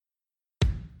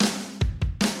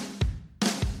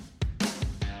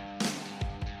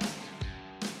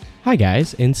Hi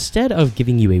guys, instead of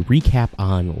giving you a recap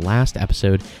on last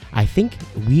episode, I think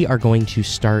we are going to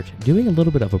start doing a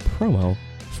little bit of a promo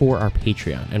for our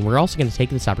Patreon. And we're also going to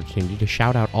take this opportunity to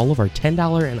shout out all of our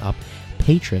 $10 and up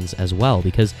patrons as well,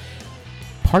 because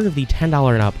part of the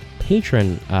 $10 and up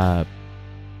patron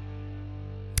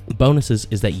bonuses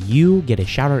is that you get a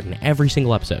shout out in every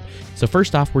single episode. So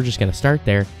first off, we're just going to start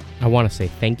there. I want to say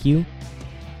thank you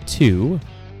to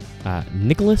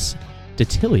Nicholas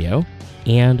DiTilio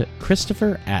and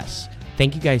Christopher S.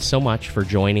 Thank you guys so much for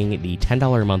joining the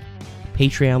 $10 a month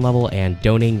Patreon level and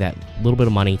donating that little bit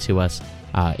of money to us.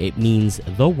 It means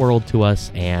the world to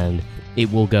us, and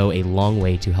it will go a long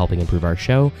way to helping improve our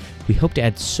show. We hope to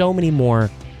add so many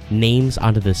more names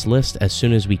onto this list as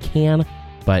soon as we can,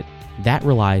 but that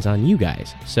relies on you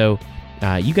guys. So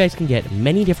you guys can get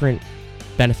many different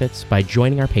benefits by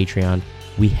joining our Patreon.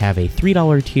 We have a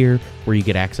 $3 tier where you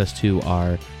get access to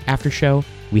our after show.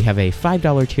 We have a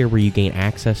 $5 tier where you gain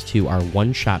access to our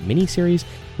one-shot miniseries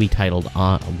we titled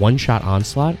One Shot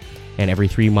Onslaught, and every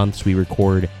 3 months we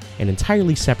record an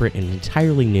entirely separate and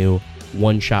entirely new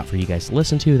one-shot for you guys to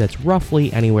listen to that's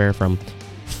roughly anywhere from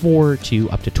 4 to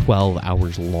up to 12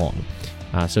 hours long.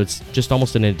 So it's just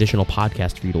almost an additional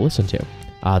podcast for you to listen to.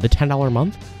 The $10 a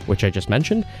month, which I just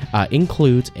mentioned,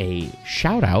 includes a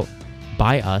shout-out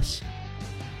by us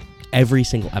every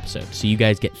single episode. So you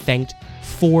guys get thanked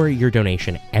for your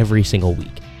donation every single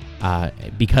week,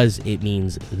 because it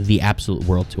means the absolute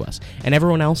world to us. And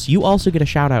everyone else, you also get a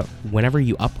shout out whenever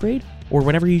you upgrade or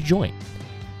whenever you join.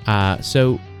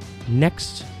 So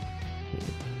next,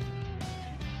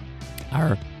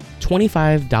 our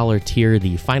 $25 tier,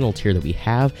 the final tier that we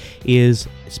have, is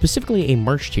specifically a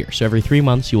merch tier. So every 3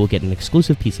 months you will get an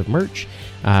exclusive piece of merch.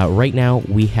 Right now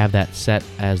we have that set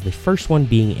as the first one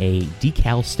being a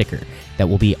decal sticker that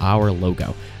will be our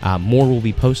logo. More will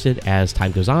be posted as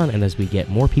time goes on and as we get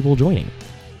more people joining.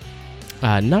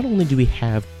 Not only do we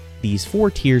have these 4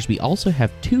 tiers, we also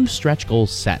have 2 stretch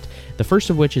goals set. The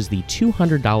first of which is the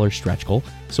 $200 stretch goal.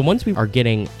 So once we are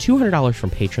getting $200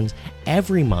 from patrons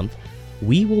every month,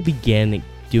 we will begin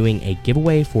doing a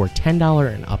giveaway for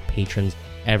 $10 and up patrons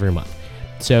every month.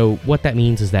 So what that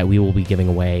means is that we will be giving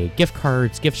away gift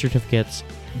cards, gift certificates,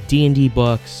 D&D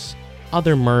books,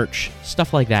 other merch,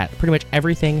 stuff like that. Pretty much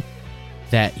everything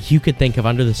that you could think of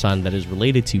under the sun that is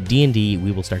related to D&D,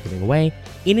 we will start giving away.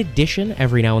 In addition,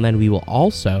 every now and then we will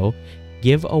also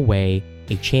give away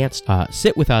a chance to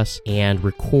sit with us and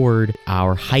record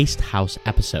our Heist House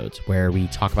episodes where we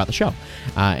talk about the show.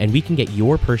 And we can get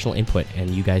your personal input and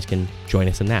you guys can join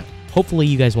us in that. Hopefully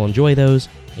you guys will enjoy those,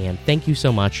 and thank you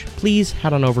so much. Please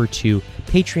head on over to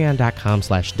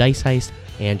patreon.com/diceheist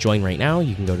and join right now.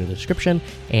 You can go to the description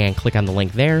and click on the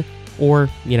link there, or,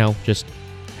 just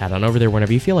head on over there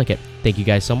whenever you feel like it. Thank you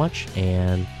guys so much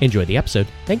and enjoy the episode.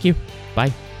 Thank you.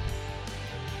 Bye.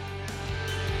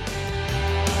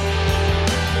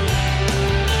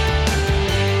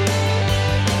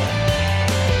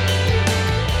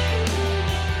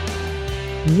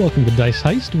 Welcome to Dice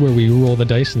Heist, where we roll the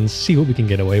dice and see what we can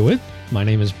get away with. My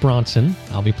name is Bronson.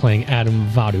 I'll be playing Adam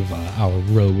Vaduva, our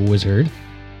rogue wizard.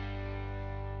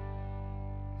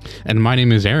 And my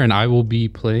name is Aaron. I will be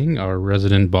playing our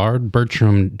resident bard,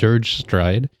 Bertram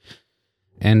Dirgestride.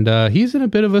 And he's in a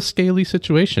bit of a scaly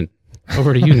situation.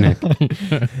 Over to you, Nick.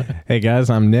 Hey guys,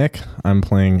 I'm Nick. I'm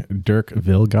playing Dirk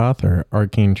Vilgoth, or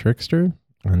Arcane Trickster.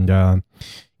 And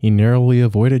he narrowly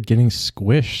avoided getting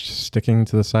squished sticking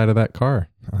to the side of that car.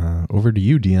 Over to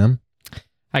you, DM.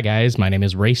 Hi guys, my name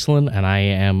is Raceland, and I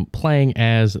am playing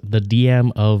as the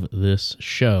DM of this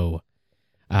show.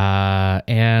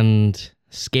 And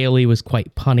Scaly was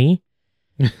quite punny,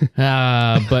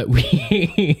 but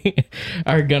we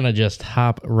are gonna just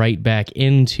hop right back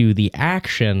into the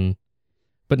action,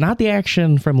 but not the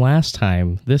action from last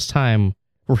time. This time,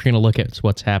 we're gonna look at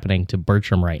what's happening to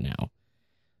Bertram right now.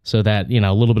 So that,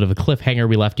 a little bit of a cliffhanger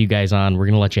we left you guys on, we're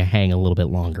gonna let you hang a little bit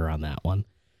longer on that one.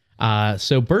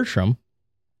 So Bertram,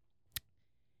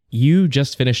 you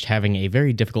just finished having a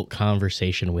very difficult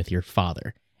conversation with your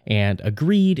father and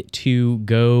agreed to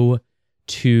go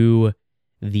to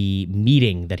the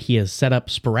meeting that he has set up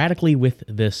sporadically with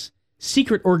this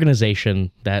secret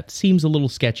organization that seems a little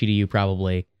sketchy to you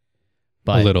probably.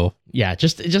 But a little. Yeah,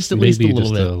 just at least a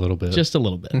little bit. A little bit. Just a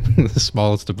little bit. the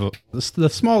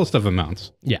smallest of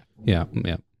amounts. Yeah. Yeah.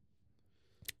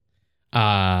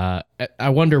 I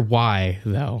wonder why,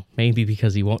 though. Maybe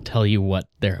because he won't tell you what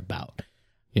they're about.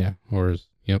 Yeah.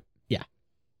 Yep. Yeah.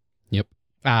 Yep.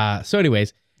 So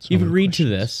anyways, you've agreed to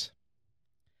this.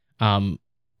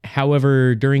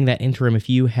 However, during that interim, if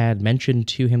you had mentioned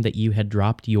to him that you had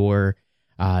dropped your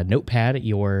notepad,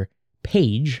 your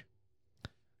page,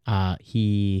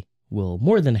 he will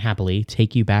more than happily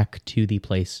take you back to the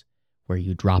place where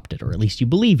you dropped it, or at least you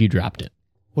believe you dropped it.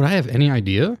 Would I have any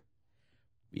idea?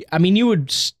 I mean, you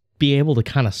would be able to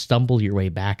kind of stumble your way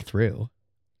back through.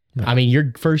 Yeah. I mean,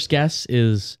 your first guess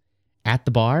is at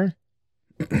the bar,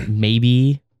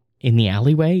 maybe in the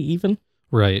alleyway even.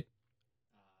 Right.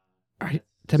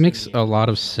 That makes a lot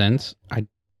of sense.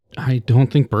 I don't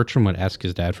think Bertram would ask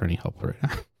his dad for any help right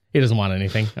now. He doesn't want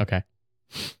anything. Okay.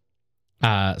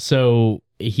 So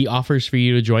he offers for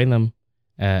you to join them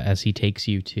as he takes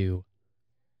you to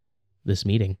this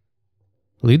meeting.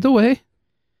 Lead the way.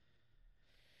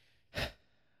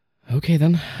 Okay,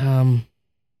 then.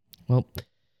 Well,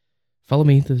 follow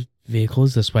me. The vehicle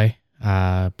is this way.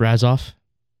 Brazov,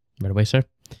 right away, sir.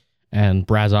 And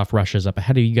Brazov rushes up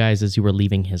ahead of you guys as you were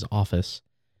leaving his office.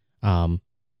 And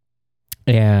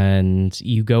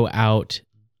you go out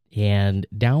and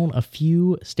down a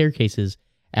few staircases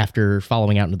after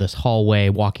following out into this hallway,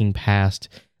 walking past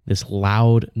this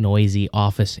loud, noisy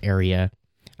office area.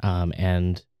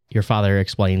 And your father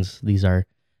explains these are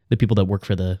the people that work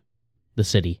for the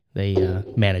city. They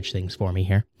manage things for me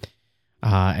here.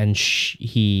 And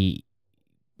he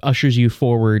ushers you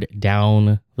forward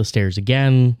down the stairs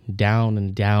again, down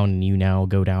and down, and you now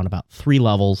go down about 3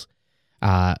 levels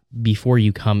before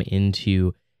you come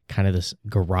into kind of this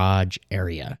garage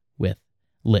area with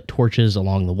lit torches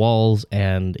along the walls,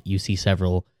 and you see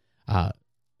several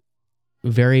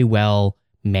very well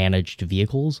managed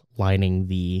vehicles lining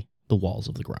the walls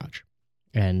of the garage,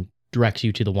 and directs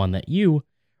you to the one that you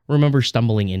remember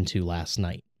stumbling into last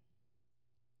night.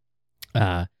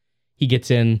 He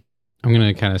gets in. I'm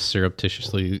going to kind of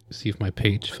surreptitiously see if my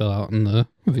page fell out in the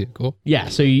vehicle. Yeah,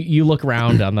 so you look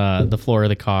around on the floor of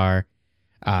the car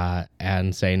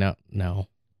and say, no,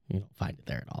 you don't find it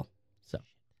there at all. So,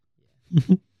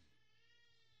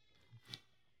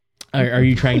 are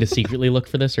you trying to secretly look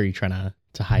for this, or are you trying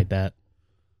to hide that?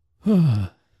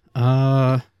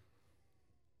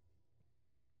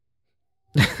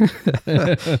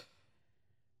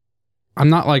 I'm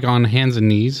not like on hands and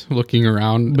knees looking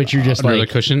around, But you're just under like-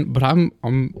 the cushion. But I'm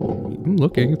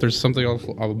looking. If there's something,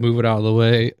 I'll move it out of the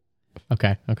way.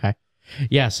 Okay.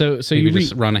 Yeah, so Maybe you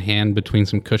just run a hand between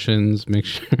some cushions, make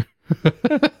sure.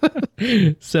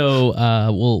 So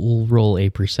we'll roll a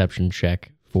perception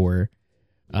check for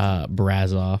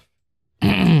Brazov.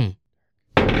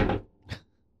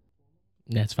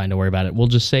 That's fine. Don't worry about it. We'll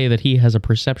just say that he has a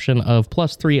perception of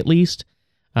 +3 at least,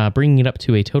 bringing it up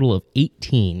to a total of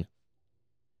 18.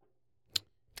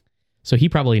 So he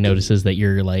probably notices that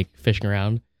you're like fishing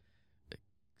around.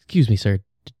 Excuse me, sir.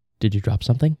 Did you drop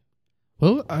something?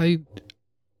 Well,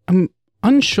 I'm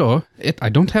unsure. I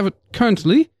don't have it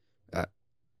currently.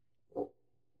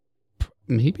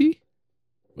 Maybe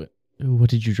What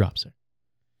did you drop, sir?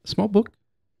 a small book.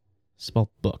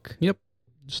 Small book. Yep,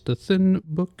 just a thin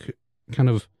book, kind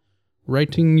of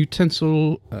writing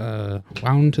utensil,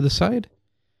 wound to the side.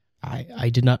 I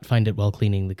did not find it while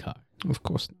cleaning the car. Of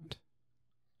course not.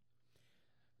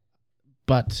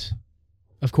 But,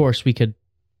 of course, we could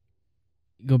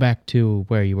go back to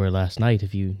where you were last night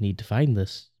if you need to find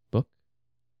this book.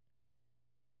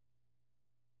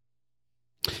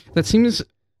 That seems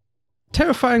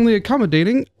terrifyingly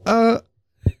accommodating.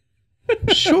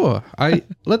 Sure.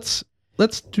 Let's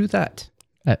do that.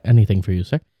 Anything for you,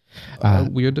 sir.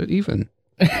 Weird or even.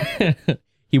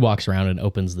 He walks around and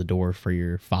opens the door for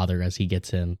your father as he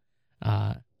gets in.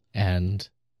 And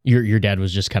your dad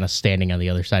was just kind of standing on the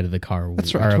other side of the car.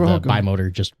 That's right, Or we're all of the going.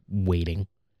 bimotor, just waiting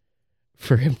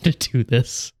for him to do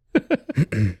this.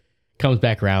 Comes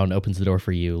back around, opens the door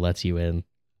for you, lets you in.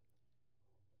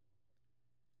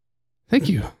 Thank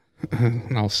you.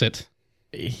 And I'll sit.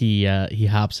 He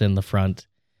hops in the front,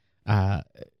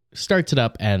 starts it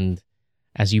up, and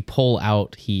as you pull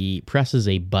out, he presses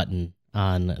a button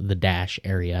on the dash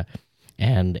area,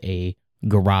 and a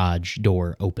garage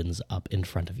door opens up in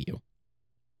front of you.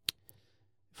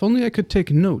 If only I could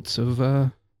take notes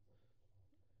of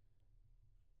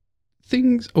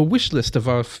things, a wish list of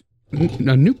a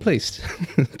new place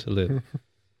to live.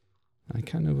 I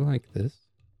kind of like this.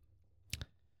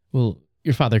 Well,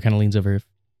 your father kind of leans over.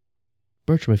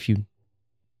 Bertram, if you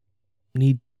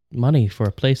need money for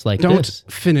a place like Don't this.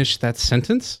 finish that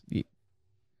sentence.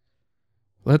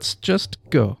 Let's just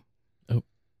go.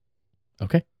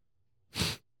 Okay.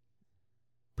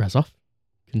 Brazov,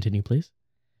 continue, please.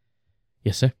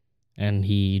 Yes, sir. And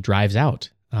he drives out.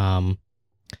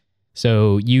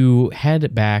 So you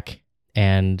head back,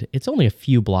 and it's only a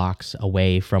few blocks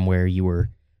away from where you were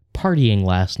partying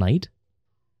last night.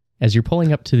 As you're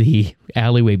pulling up to the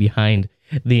alleyway behind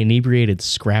the inebriated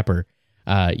scrapper,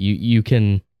 you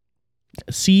can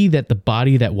see that the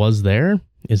body that was there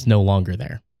is no longer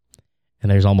there. And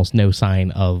there's almost no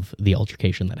sign of the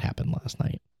altercation that happened last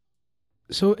night.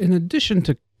 So, in addition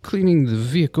to cleaning the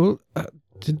vehicle,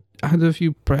 did either of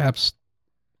you perhaps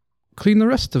clean the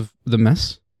rest of the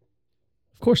mess?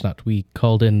 Of course not. We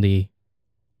called in the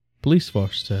police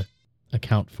force to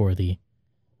account for the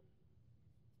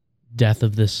death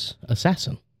of this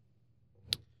assassin.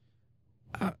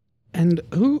 And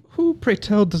who, pray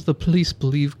tell, does the police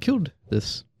believe killed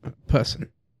this person?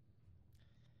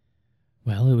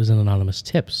 Well, it was an anonymous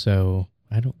tip, so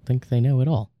I don't think they know at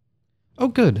all. Oh,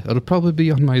 good. It'll probably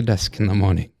be on my desk in the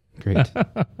morning. Great.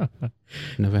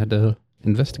 Never had to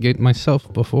investigate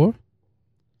myself before.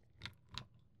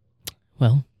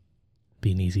 Well,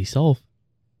 be an easy solve.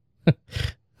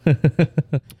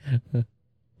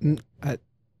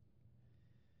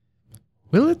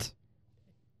 Will it?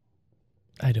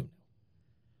 I don't know.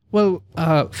 Well,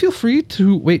 feel free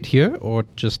to wait here or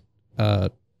just, I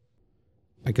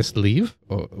guess leave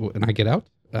when I get out.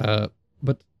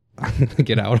 But I'm going to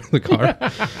get out of the car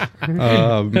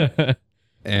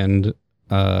and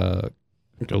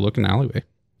go look in the alleyway.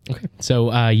 Okay.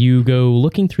 So you go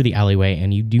looking through the alleyway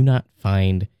and you do not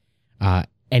find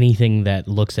anything that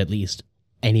looks at least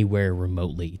anywhere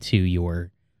remotely to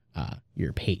your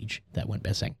page that went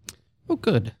missing. Oh,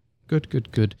 good.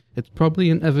 Good. It's probably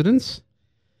in evidence.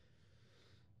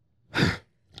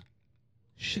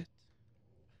 Shit.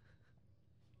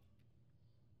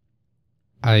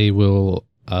 I will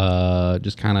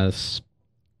just kind of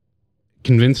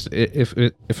convinced.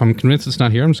 If I'm convinced it's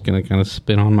not here, I'm just gonna kind of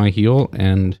spin on my heel,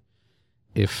 and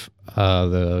if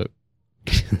the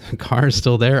car is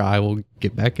still there, I will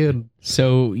get back in.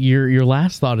 So your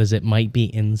last thought is it might be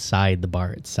inside the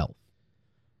bar itself.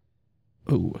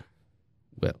 Oh,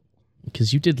 well,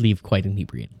 because you did leave quite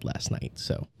inebriated last night.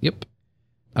 So yep.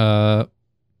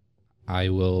 I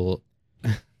will.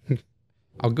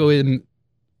 I'll go in.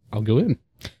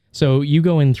 So you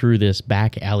go in through this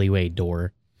back alleyway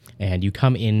door, and you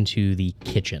come into the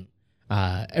kitchen.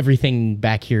 Everything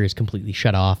back here is completely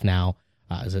shut off now,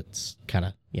 as it's kind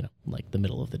of, like the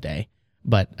middle of the day.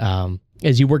 But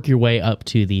as you work your way up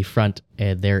to the front,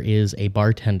 there is a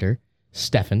bartender,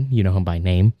 Stefan. You know him by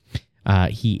name.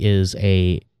 He is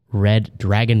a red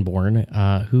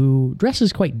dragonborn who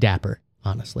dresses quite dapper,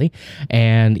 honestly.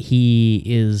 And he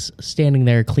is standing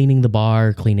there cleaning the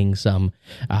bar, cleaning some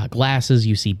glasses.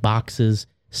 You see boxes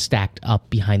stacked up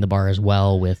behind the bar as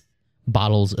well with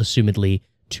bottles, assumedly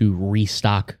to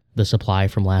restock the supply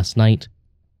from last night.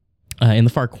 In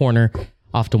the far corner,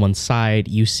 off to one side,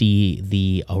 you see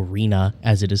the arena,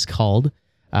 as it is called,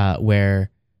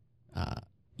 where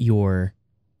your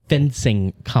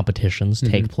fencing competitions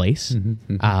take place.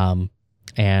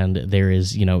 And there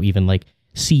is, even like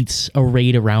seats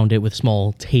arrayed around it with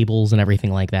small tables and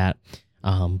everything like that.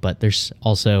 But there's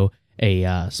also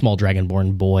a small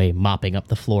dragonborn boy mopping up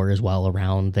the floor as well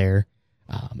around there,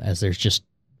 as there's just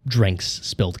drinks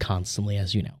spilled constantly,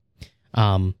 as you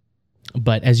know.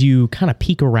 But as you kind of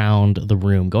peek around the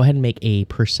room, go ahead and make a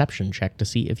perception check to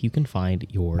see if you can find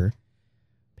your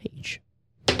page.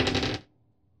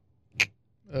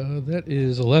 That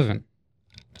is 11.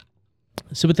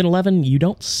 So with an 11, you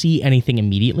don't see anything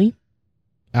immediately.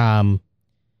 And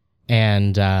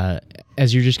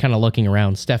as you're just kind of looking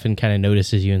around, Stefan kind of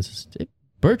notices you and says,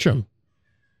 Bertram.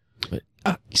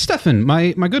 Stefan,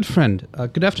 my good friend,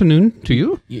 good afternoon to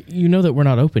you. You know that we're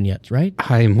not open yet, right?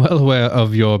 I'm well aware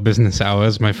of your business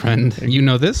hours, my friend. You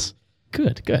know this?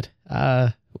 Good. Did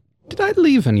I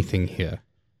leave anything here?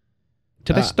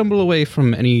 Did I stumble away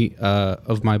from any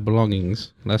of my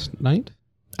belongings last night?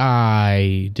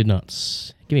 I did not.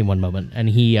 Give me one moment. And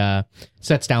he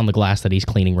sets down the glass that he's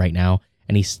cleaning right now,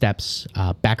 and he steps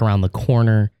back around the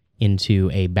corner into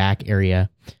a back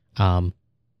area.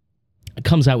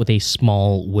 Comes out with a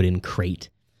small wooden crate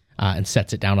and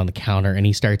sets it down on the counter, and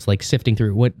he starts like sifting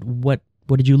through. What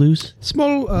did you lose?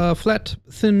 Small, flat,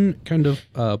 thin kind of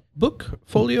book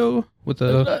folio with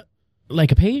a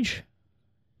like a page.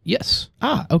 Yes.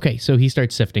 Okay. So he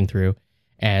starts sifting through,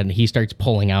 and he starts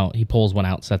pulling out. He pulls one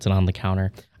out, sets it on the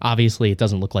counter. Obviously, it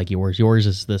doesn't look like yours. Yours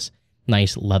is this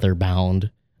nice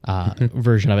leather-bound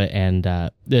version of it,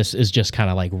 and this is just kind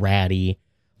of like ratty.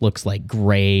 Looks like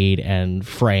grayed and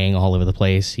fraying all over the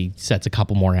place. He sets a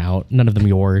couple more out. None of them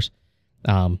yours.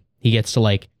 He gets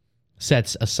to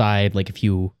sets aside like a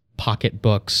few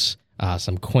pocketbooks,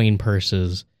 some coin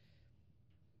purses,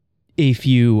 a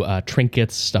few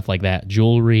trinkets, stuff like that,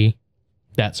 jewelry,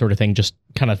 that sort of thing. Just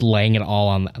kind of laying it all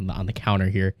on the counter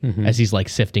here as he's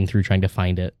sifting through trying to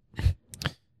find it.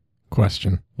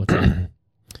 Question. What's that?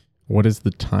 What is the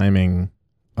timing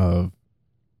of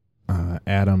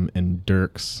Adam and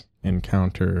Dirk's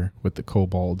encounter with the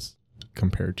kobolds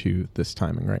compared to this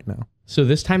timing right now? So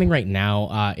this timing right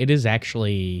now, it is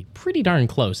actually pretty darn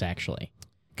close, actually.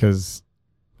 Because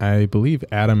I believe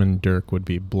Adam and Dirk would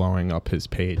be blowing up his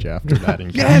page after that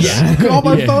encounter. Yes! Call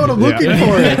my phone. I'm looking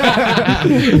for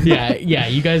it. yeah.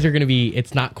 You guys are gonna be.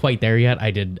 It's not quite there yet.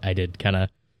 I did kind of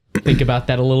think about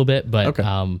that a little bit, but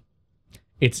Okay.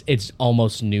 It's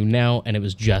almost noon now, and it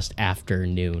was just after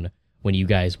noon when you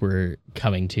guys were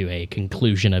coming to a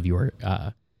conclusion of your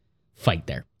fight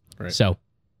there. Right. So,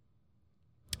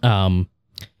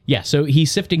 yeah, so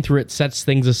he's sifting through it, sets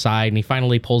things aside, and he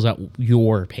finally pulls out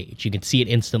your page. You can see it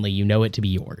instantly. You know it to be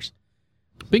yours.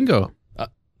 Bingo.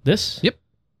 This? Yep.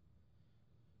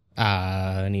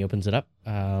 And he opens it up.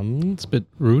 It's a bit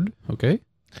rude. Okay.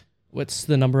 What's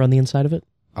the number on the inside of it?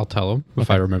 I'll tell him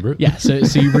if I remember it. Yeah, so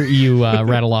you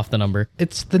rattle off the number.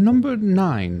 It's the number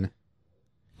 9.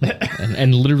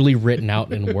 And literally written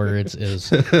out in words says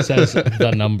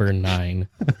the number 9.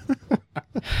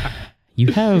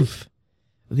 You have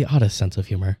the oddest sense of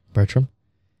humor, Bertram.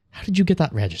 How did you get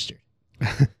that registered?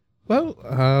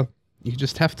 Well, you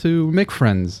just have to make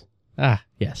friends. Ah,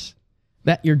 yes.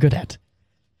 That you're good at.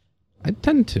 I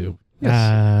tend to.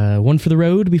 Yes. One for the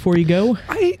road before you go?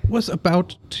 I was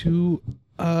about to.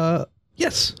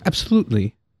 Yes,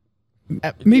 absolutely.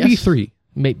 Maybe Yes. 3.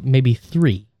 Maybe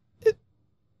 3.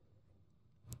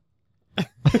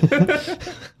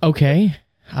 Okay.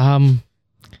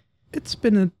 It's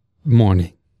been a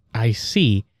morning. I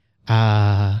see.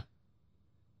 Top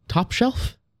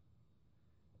shelf?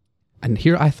 And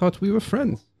here I thought we were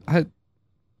friends.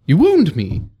 You wound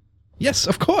me. Yes,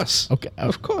 of course. Okay.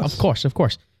 Of course. Of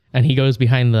course. And he goes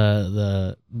behind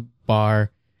the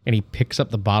bar and he picks up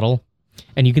the bottle.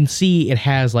 And you can see it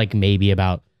has like maybe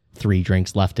about 3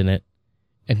 drinks left in it.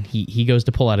 And he goes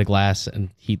to pull out a glass and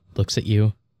he looks at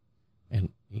you and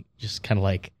he just kind of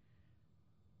like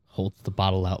holds the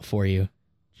bottle out for you.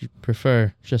 Do you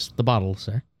prefer just the bottle,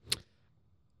 sir?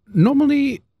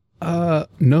 Normally,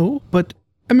 no, but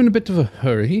I'm in a bit of a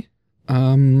hurry.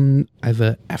 I have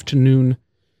an afternoon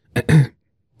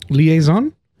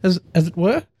liaison, as it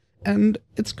were, and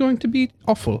it's going to be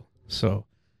awful. So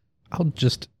I'll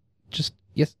just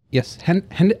yes, hand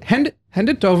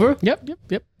it over. Yep.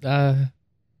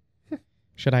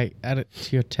 Should I add it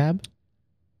to your tab?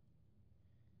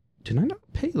 Did I not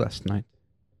pay last night?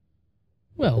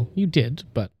 Well, you did,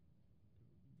 but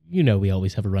you know we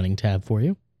always have a running tab for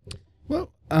you.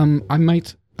 Well, I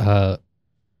might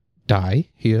die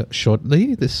here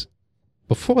shortly.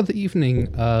 Before the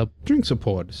evening drinks are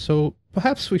poured, so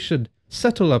perhaps we should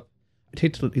settle up. I'd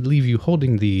hate to leave you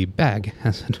holding the bag,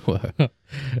 as it were.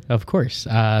 Of course.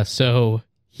 So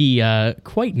he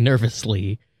quite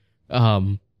nervously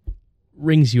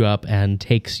rings you up and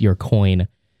takes your coin.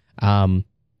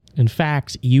 In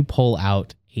fact, you pull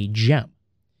out a gem.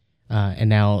 And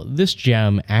now this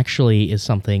gem actually is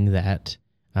something that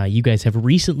you guys have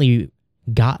recently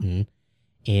gotten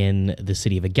in the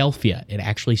city of Agelphia. It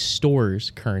actually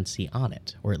stores currency on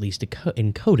it, or at least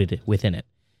encoded within it,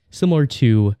 similar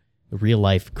to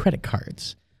real-life credit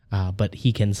cards. But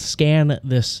he can scan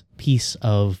this piece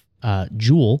of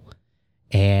jewel,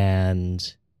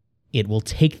 and it will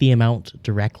take the amount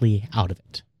directly out of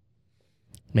it.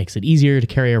 Makes it easier to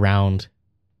carry around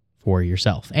for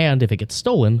yourself. And if it gets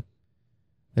stolen,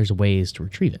 there's ways to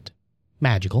retrieve it.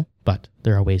 Magical, but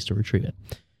there are ways to retrieve it.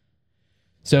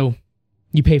 So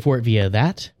you pay for it via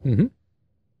that, Mm-hmm.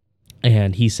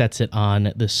 and he sets it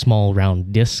on this small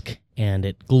round disc, and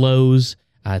it glows.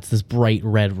 It's this bright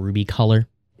red ruby color.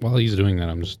 While he's doing that,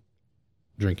 I'm just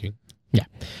drinking.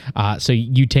 Yeah. So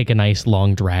you take a nice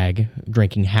long drag,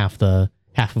 drinking half of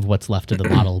what's left of the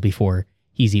bottle before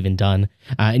he's even done.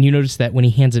 And you notice that when he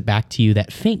hands it back to you,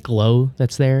 that faint glow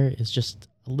that's there is just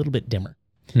a little bit dimmer.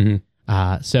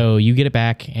 Mm-hmm. So you get it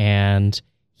back, and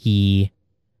he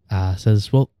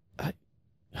says, "Well, I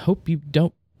hope you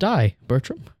don't die,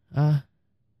 Bertram." And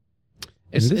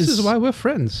this is why we're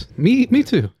friends. Me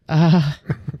too.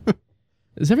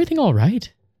 Is everything all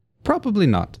right? Probably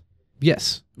not.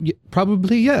 Yes.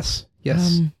 Probably yes.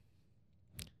 Yes.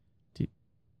 Do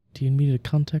you need me to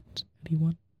contact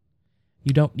anyone?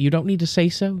 You don't need to say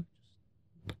so.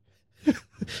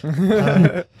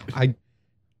 I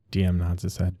DM nods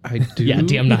his head. do. Yeah,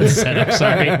 DM not set up.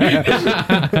 Sorry.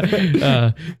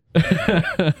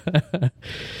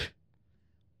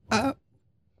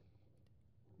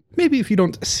 Maybe if you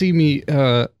don't see me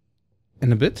in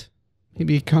a bit,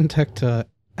 maybe contact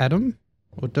Adam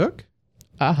or Dirk.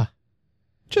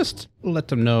 Just let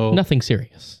them know. Nothing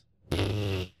serious.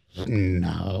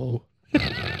 No.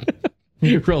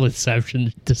 Roll a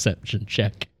deception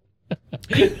check.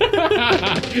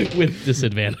 With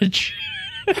disadvantage.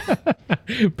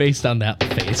 Based on that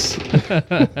face.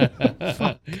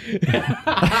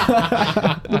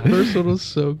 The first one was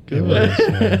so good.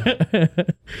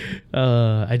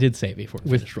 I did say it before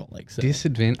we finished rolling. So.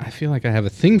 Disadvantage. I feel like I have a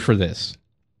thing for this.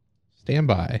 Stand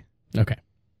by. Okay.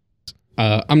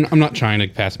 I'm not trying to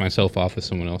pass myself off as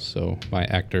someone else, so my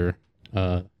actor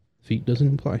feat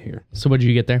doesn't apply here. So what did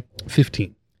you get there?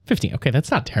 15. 15. Okay, that's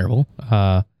not terrible.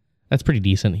 That's pretty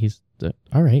decent. He's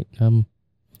all right.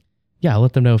 Yeah, I'll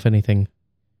let them know if anything.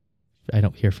 I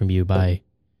don't hear from you by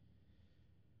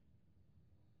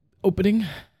opening.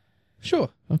 Sure.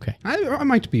 Okay. I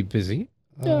might be busy.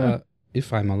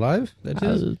 If I'm alive, that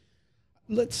is.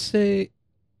 Let's say.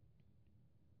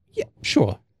 Yeah,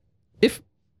 sure. If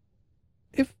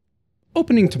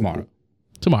opening tomorrow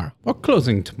Tomorrow. or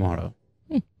closing tomorrow.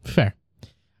 Fair.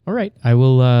 All right. I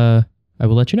will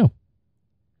let you know.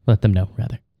 Let them know,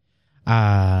 rather.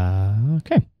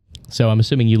 Okay. So I'm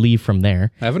assuming you leave from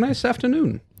there. Have a nice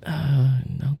afternoon.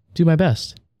 I'll do my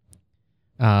best.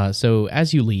 So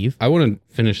as you leave. I want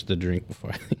to finish the drink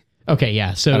before I leave. Okay,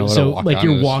 yeah. I So don't wanna walk like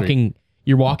onto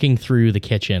you're walking through the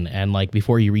kitchen, and like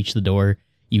before you reach the door,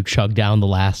 you chug down the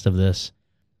last of this,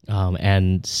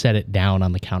 and set it down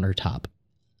on the countertop.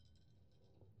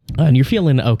 And you're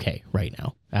feeling okay right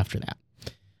now after that.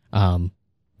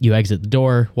 You exit the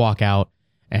door, walk out,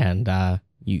 and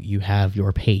you have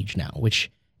your page now,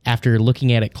 which after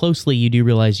looking at it closely, you do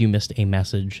realize you missed a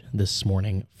message this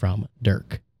morning from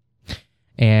Dirk.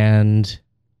 And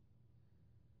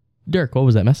Dirk, what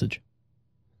was that message?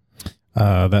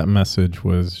 That message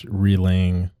was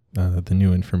relaying the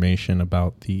new information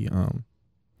about the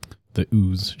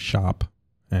ooze shop,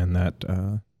 and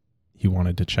that he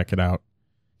wanted to check it out.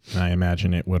 And I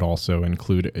imagine it would also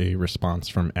include a response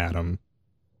from Adam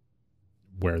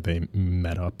where they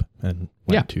met up and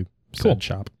went to said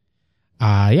shop.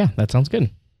 Yeah, that sounds good.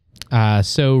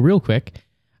 So real quick,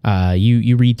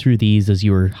 you read through these as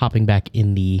you were hopping back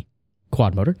in the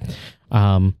quad motor.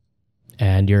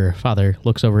 And your father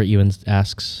looks over at you and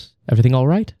asks, everything all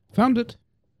right? Found it.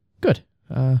 Good.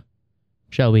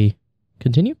 Shall we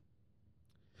continue?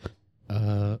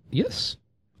 Yes.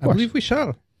 I course. believe we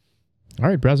shall. All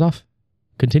right, Brazov,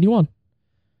 continue on.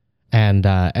 And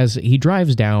as he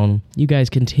drives down, you guys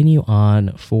continue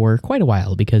on for quite a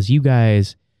while because you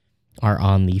guys are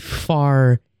on the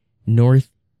far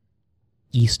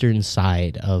northeastern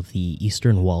side of the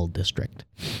Eastern Wall District.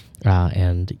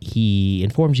 And he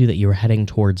informs you that you're heading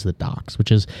towards the docks,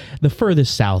 which is the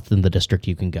furthest south in the district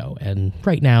you can go. And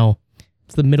right now,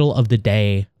 it's the middle of the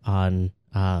day on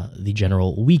the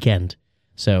general weekend,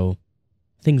 so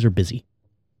things are busy.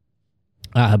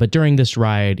 But during this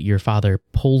ride, your father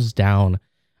pulls down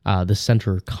the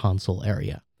center console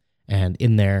area, and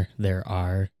in there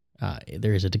there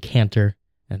is a decanter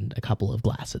and a couple of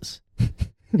glasses,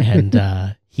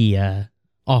 and he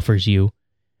offers you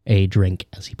a drink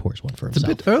as he pours one for It's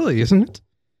himself. a bit early, isn't it?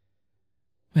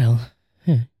 Well,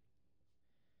 we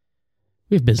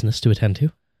have business to attend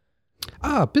to.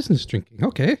 Ah, business drinking.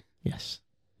 Okay. Yes,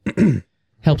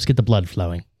 helps get the blood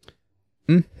flowing.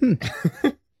 Mm-hmm.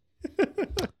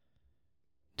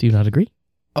 Do you not agree?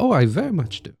 Oh, I very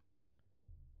much do.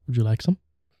 Would you like some?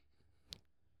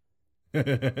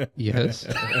 Yes.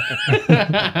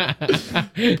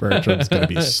 Bertram's going to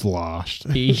be sloshed.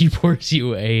 He pours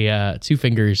you a 2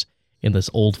 fingers in this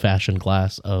old-fashioned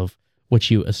glass of what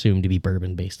you assume to be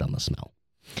bourbon based on the smell.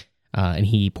 And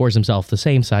he pours himself the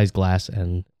same size glass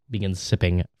and begins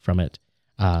sipping from it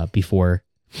before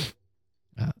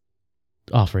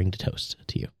offering to toast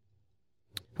to you.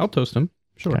 I'll toast him.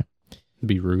 Sure. Okay.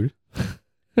 Be rude.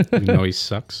 You know he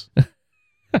sucks.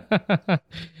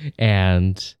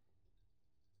 And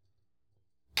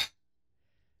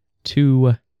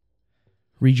to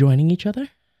rejoining each other?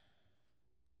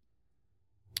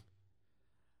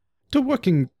 To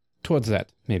working towards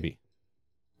that, maybe.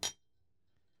 I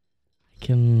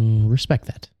can respect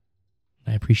that.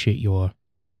 I appreciate your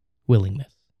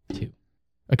willingness to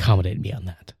accommodate me on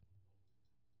that.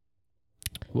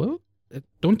 Well,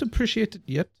 don't appreciate it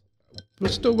yet. We're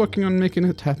still working on making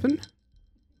it happen.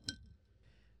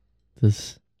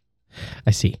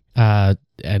 I see.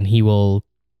 And he will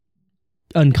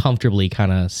uncomfortably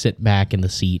kind of sit back in the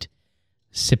seat,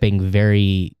 sipping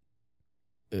very,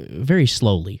 very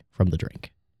slowly from the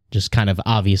drink. Just kind of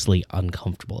obviously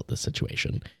uncomfortable at this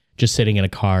situation. Just sitting in a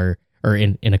car or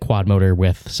in a quad motor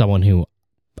with someone who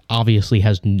obviously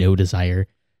has no desire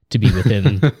to be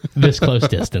within this close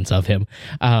distance of him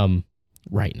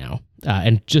right now.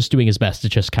 And just doing his best to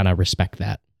just kind of respect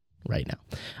that right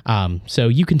now. So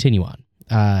you continue on.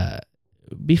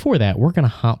 before that, we're going to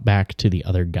hop back to the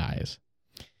other guys.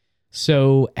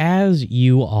 So as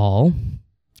you all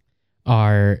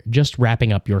are just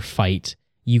wrapping up your fight,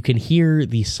 you can hear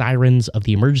the sirens of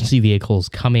the emergency vehicles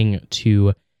coming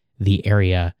to the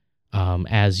area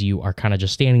as you are kind of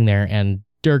just standing there. And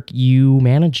Dirk, you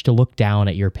manage to look down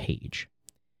at your page.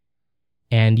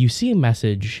 And you see a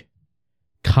message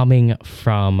coming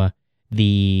from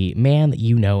the man that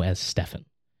you know as Stefan,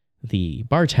 the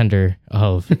bartender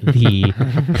of the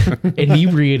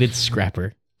Inebriated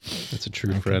Scrapper. That's a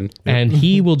true friend. And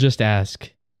he will just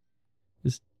ask,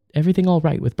 is everything all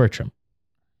right with Bertram?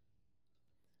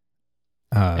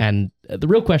 And the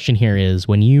real question here is,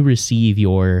 when you receive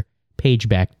your page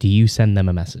back, do you send them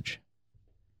a message?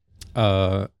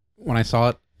 When I saw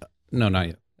it, no, not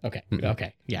yet. Okay.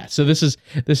 Okay. Yeah. So this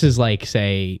is like,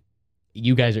 say,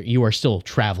 you are still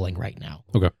traveling right now.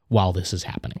 Okay. While this is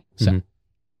happening. So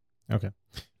Okay.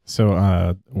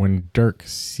 So when Dirk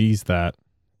sees that,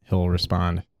 he'll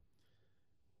respond.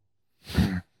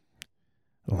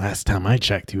 Last time I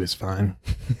checked, he was fine.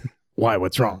 Why?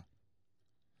 What's wrong?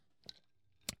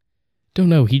 don't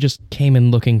know. He just came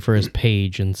in looking for his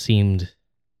page and seemed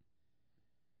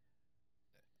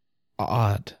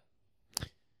odd.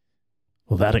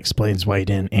 Well, that explains why he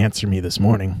didn't answer me this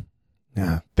morning.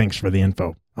 Thanks for the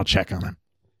info. I'll check on him.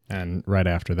 And right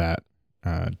after that,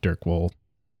 Dirk will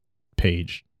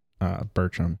page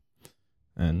Bertram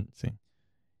and say,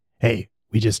 "Hey,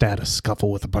 we just had a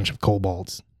scuffle with a bunch of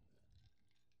kobolds.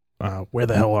 Where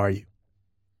the hell are you?"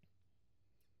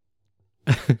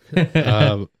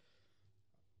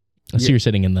 I see you're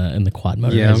sitting in the quad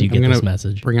motor Yeah, as you I'm get gonna this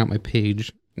message. Bring out my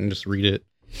page and just read it,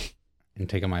 and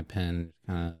take out my pen,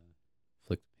 kind of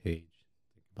flick the page,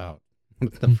 think about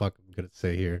what the fuck I'm gonna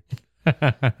say here.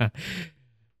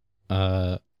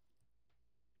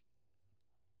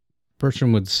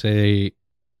 Bertram would say,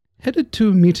 "Headed to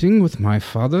a meeting with my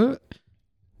father,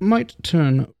 might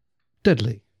turn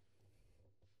deadly.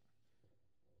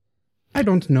 I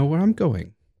don't know where I'm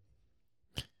going."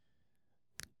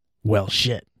 Well,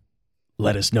 shit.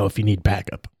 Let us know if you need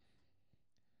backup.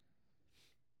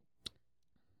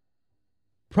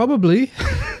 Probably.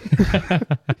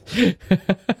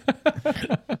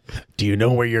 Do you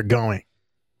know where you're going?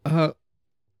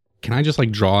 Can I just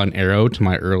draw an arrow to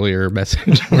my earlier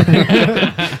message?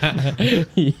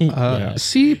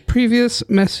 See previous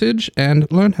message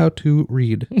and learn how to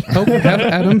read. Have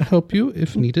Adam help you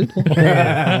if needed.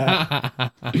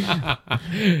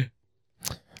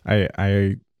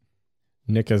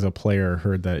 Nick, as a player,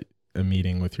 heard that a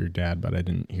meeting with your dad, but I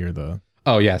didn't hear the...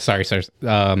 Oh, yeah. Sorry.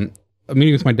 A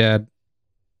meeting with my dad.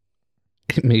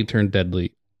 It may turn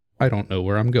deadly. I don't know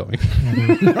where I'm going. I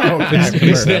don't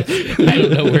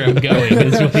know where I'm going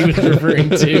is what he was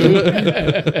referring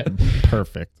to.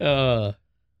 Perfect. So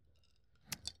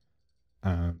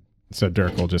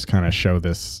Dirk will just kind of show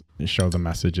the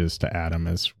messages to Adam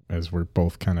as we're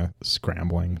both kind of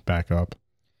scrambling back up.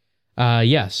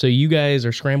 Yeah, so you guys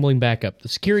are scrambling back up. The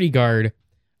security guard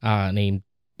named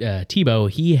Tebow,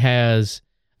 he has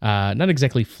not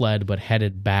exactly fled, but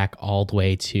headed back all the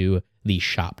way to the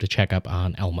shop to check up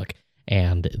on Elmuk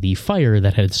and the fire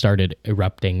that had started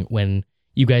erupting when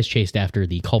you guys chased after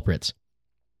the culprits.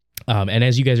 And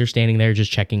as you guys are standing there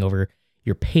just checking over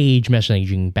your page,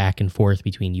 messaging back and forth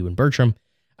between you and Bertram,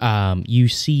 you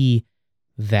see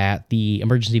that the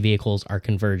emergency vehicles are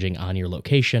converging on your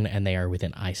location and they are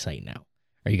within eyesight now.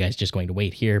 Are you guys just going to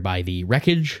wait here by the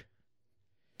wreckage?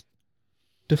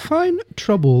 Define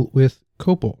trouble with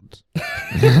kobolds.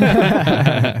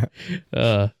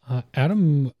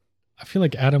 Adam, I feel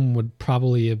like Adam would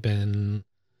probably have been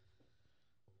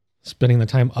spending the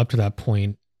time up to that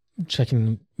point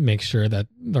checking, make sure that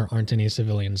there aren't any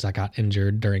civilians that got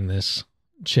injured during this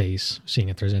chase, seeing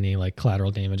if there's any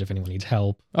collateral damage, if anyone needs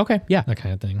help. Okay, yeah. That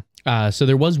kind of thing. So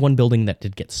there was one building that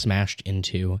did get smashed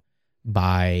into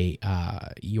by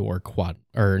your quad,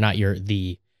 or not your,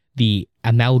 the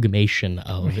amalgamation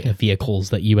of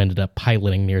vehicles that you ended up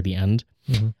piloting near the end.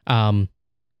 Mm-hmm.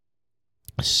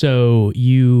 So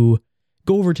you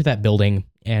go over to that building,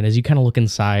 and as you kind of look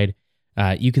inside,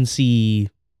 you can see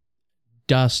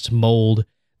dust, mold.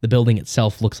 The building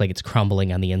itself looks like it's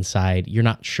crumbling on the inside. You're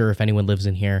not sure if anyone lives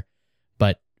in here,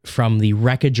 but from the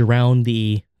wreckage around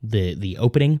the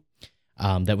opening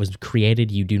that was created,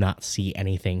 you do not see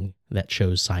anything that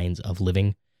shows signs of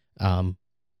living,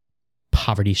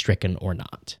 poverty-stricken or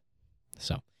not.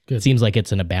 So It seems like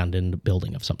it's an abandoned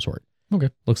building of some sort. Okay.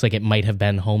 Looks like it might have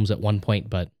been homes at one point,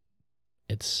 but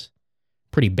it's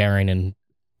pretty barren and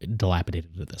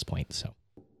dilapidated at this point. So,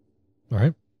 all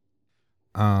right.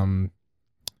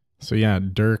 So yeah,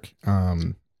 Dirk,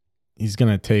 he's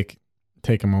gonna take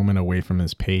take a moment away from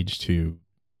his page to,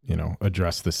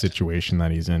 address the situation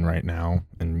that he's in right now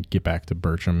and get back to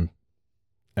Bertram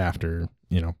after,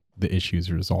 the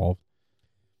issue's resolved.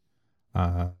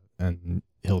 And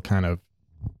he'll kind of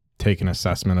take an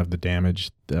assessment of the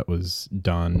damage that was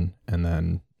done and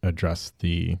then address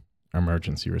the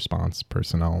emergency response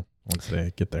personnel once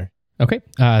they get there. Okay.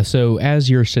 So as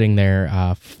you're sitting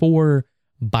there, 4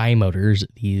 bimotors,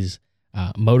 these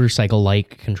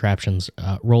motorcycle-like contraptions,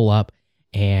 roll up,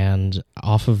 and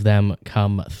off of them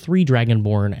come 3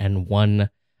 dragonborn and 1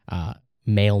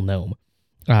 male gnome.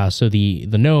 So the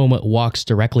gnome walks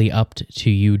directly up to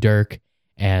you, Dirk,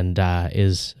 and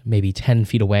is maybe 10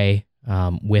 feet away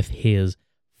with his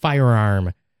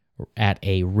firearm at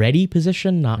a ready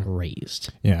position, not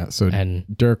raised. Yeah, so And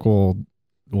Dirk will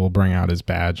bring out his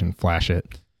badge and flash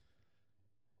it.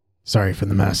 Sorry for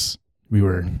the mess. We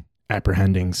were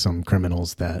apprehending some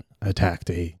criminals that attacked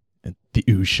the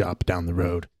ooze shop down the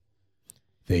road.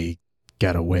 They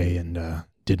got away and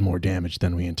did more damage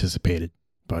than we anticipated,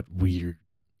 but we're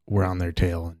on their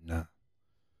tail, and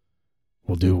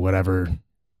we'll do whatever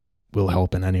will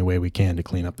help in any way we can to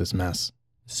clean up this mess.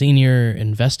 senior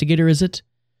investigator, is it?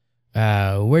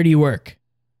 Where do you work?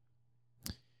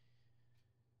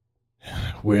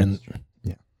 We're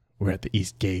at the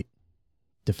East Gate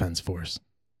Defense Force.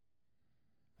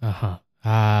 Uh-huh.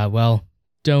 Well,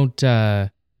 don't,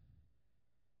 if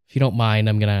you don't mind,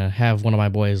 I'm gonna have one of my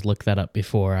boys look that up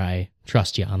before I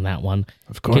trust you on that one.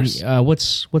 Of course.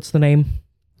 What's the name?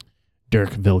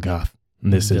 Dirk Vilgoth.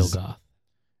 And this is Vilgoth.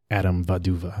 Adam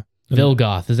Vaduva.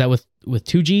 Vilgoth. Is that with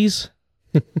 2 G's?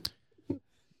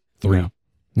 3.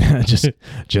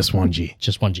 just 1 G.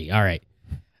 Just 1 G. All right.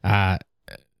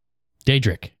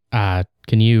 Daedric,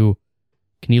 can you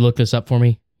look this up for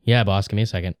me? Yeah, boss, give me a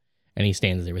second. And he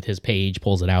stands there with his page,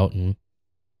 pulls it out, and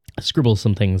scribbles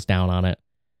some things down on it.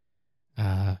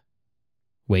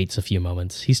 Waits a few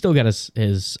moments. He's still got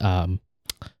his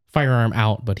firearm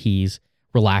out, but he's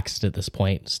relaxed at this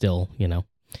point, still,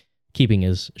 keeping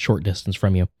his short distance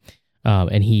from you.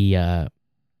 And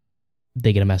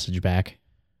they get a message back.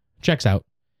 Checks out.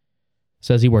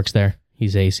 Says he works there.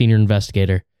 He's a senior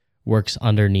investigator. Works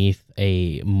underneath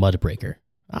a Mudbreaker.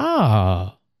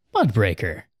 Ah,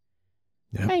 Mudbreaker.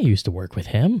 Yep. I used to work with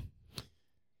him.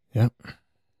 Yep.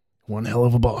 One hell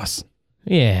of a boss.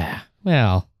 Yeah,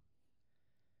 well,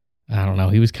 I don't know.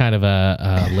 He was kind of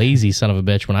a lazy son of a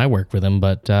bitch when I worked with him,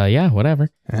 but yeah, whatever.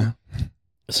 Yeah.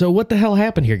 So what the hell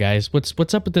happened here, guys?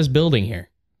 What's up with this building here?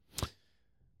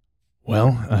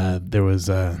 Well, there was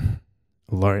a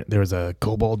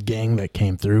kobold gang that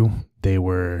came through. They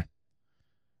were.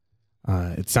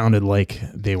 It sounded like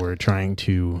they were trying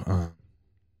to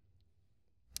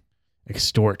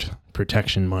extort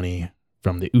protection money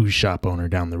from the ooze shop owner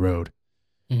down the road,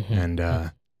 Mm-hmm.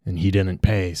 and he didn't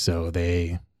pay, so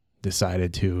they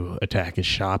decided to attack his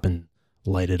shop and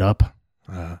light it up.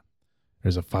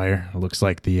 There's a fire. It looks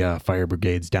like the fire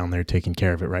brigade's down there taking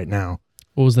care of it right now.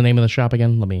 What was the name of the shop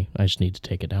again? I just need to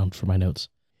take it down for my notes.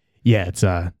 Yeah, it's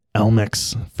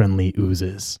Elmix Friendly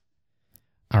Oozes.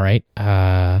 All right.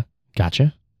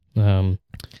 Gotcha. They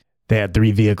had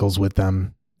 3 vehicles with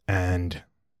them, and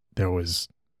there was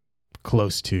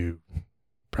close to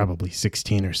probably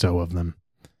 16 or so of them.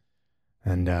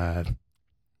 And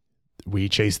we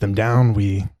chased them down.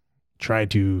 We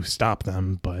tried to stop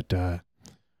them, but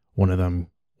one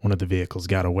of the vehicles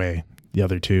got away. The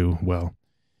other 2, well,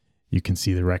 you can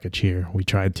see the wreckage here. We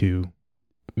tried to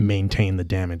maintain the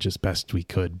damage as best we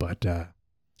could, but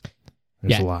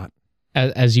there's a lot.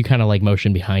 As you kind of like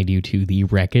motion behind you to the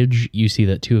wreckage, you see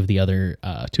that 2 of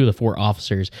the 4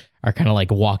 officers are kind of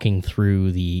like walking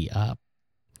through the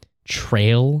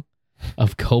trail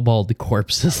of kobold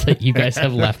corpses that you guys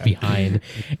have left behind,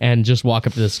 and just walk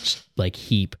up to this like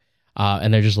heap,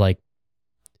 and they're just like,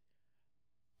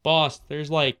 "Boss, there's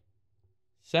like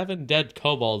 7 dead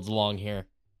kobolds along here."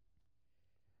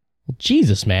 Well,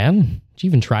 Jesus, man, did you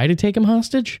even try to take them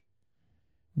hostage?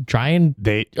 Try and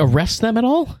arrest them at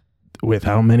all? With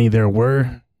how many there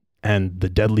were and the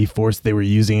deadly force they were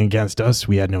using against us,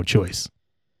 we had no choice.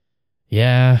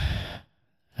 Yeah,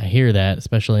 I hear that,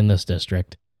 especially in this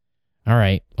district. All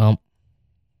right, well,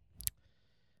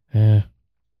 yeah,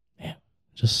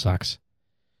 just sucks.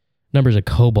 Numbers of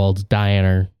kobolds dying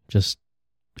are just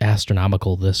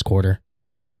astronomical this quarter.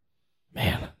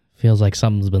 Man, feels like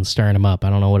something's been stirring them up. I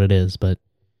don't know what it is, but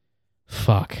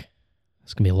fuck,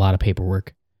 it's gonna be a lot of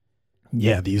paperwork.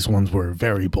 Yeah, these ones were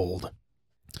very bold.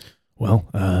 Well,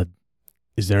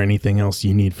 is there anything else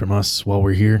you need from us while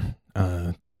we're here?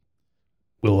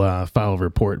 We'll file a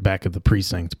report back at the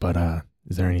precinct, but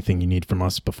is there anything you need from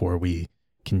us before we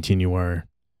continue our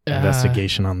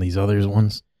investigation on these other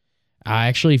ones?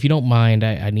 Actually, if you don't mind,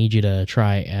 I need you to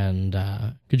try and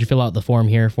could you fill out the form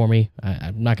here for me?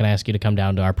 I'm not going to ask you to come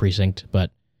down to our precinct,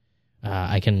 but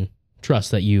I can trust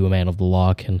that you, a man of the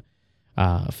law, can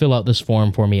fill out this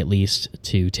form for me at least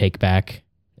to take back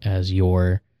as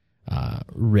your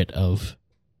writ of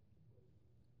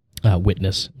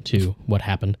witness to what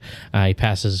happened. He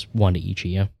passes one to each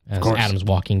of you as Adam's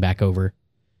walking back over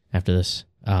after this.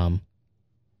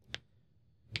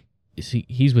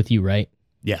 He's with you, right?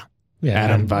 Yeah. Yeah,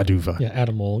 Adam Vaduva. Yeah,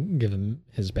 Adam will give him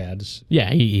his badge.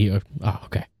 Yeah, oh,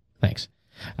 okay. Thanks.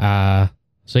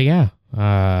 So yeah,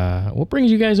 what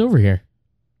brings you guys over here?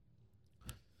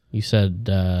 You said,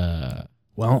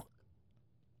 Well,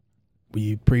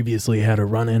 we previously had a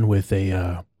run-in with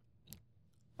a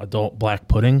adult black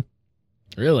pudding,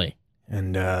 really?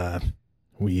 and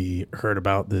we heard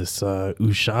about this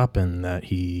ooze shop and that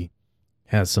he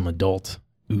has some adult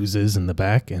oozes in the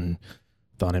back and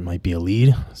thought it might be a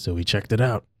lead, so we checked it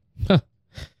out.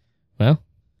 Well,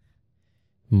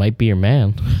 might be your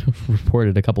man.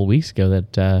 Reported a couple weeks ago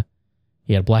that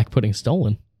he had black pudding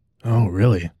stolen. Oh,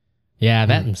 really? Yeah,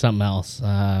 that and something else.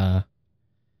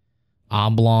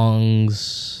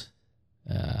 Oblongs,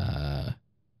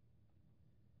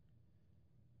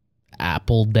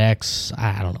 apple decks.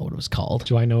 I don't know what it was called.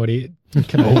 Do I know what he...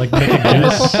 Can I like make a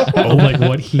guess? Like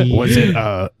what he... Was it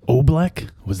Oblek?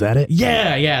 Was that it?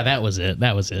 Yeah, that was it.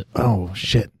 Oh,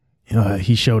 shit.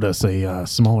 He showed us a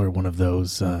smaller one of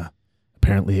those.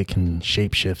 Apparently it can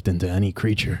shapeshift into any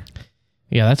creature.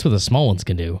 Yeah, that's what the small ones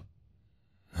can do.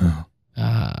 Oh.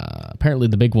 Apparently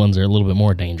the big ones are a little bit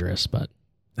more dangerous, but...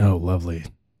 Oh, lovely.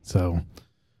 So,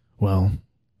 well,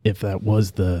 if that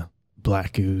was the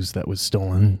black ooze that was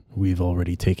stolen, we've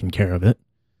already taken care of it.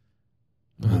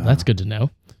 Well, that's good to know.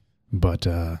 But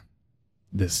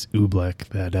this Oblek,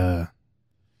 that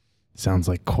sounds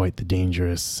like quite the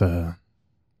dangerous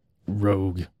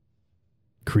rogue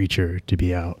creature to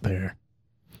be out there.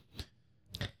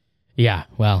 Yeah,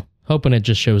 well, hoping it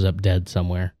just shows up dead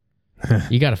somewhere.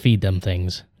 You got to feed them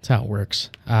things. That's how it works.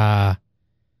 Well,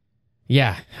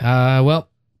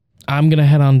 I'm going to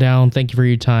head on down. Thank you for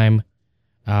your time.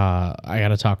 I got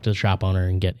to talk to the shop owner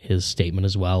and get his statement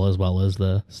as well as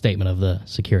the statement of the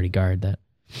security guard that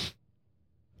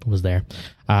was there.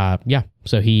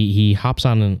 So he hops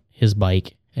on his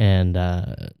bike and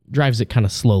drives it kind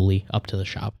of slowly up to the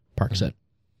shop, parks it.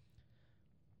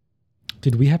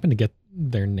 Did we happen to get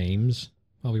their names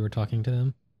while we were talking to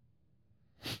them?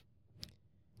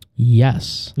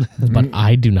 Yes, but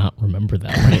I do not remember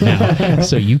that right now.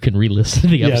 So you can re-listen to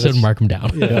the episode and mark them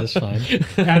down. Yeah, that's fine.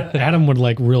 Adam would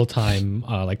like real time,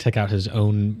 like take out his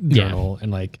own journal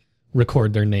and like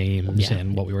record their names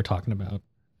and what we were talking about.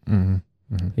 Mm-hmm.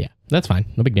 Mm-hmm. Yeah, that's fine.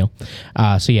 No big deal.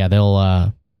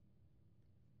 They'll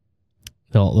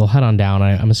head on down.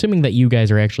 I'm assuming that you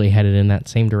guys are actually headed in that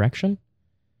same direction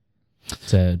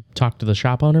to talk to the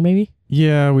shop owner, maybe?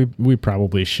 Yeah, we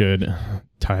probably should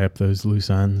tie up those loose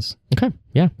ends. Okay,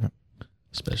 yeah.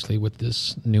 Especially with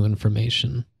this new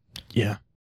information. Yeah.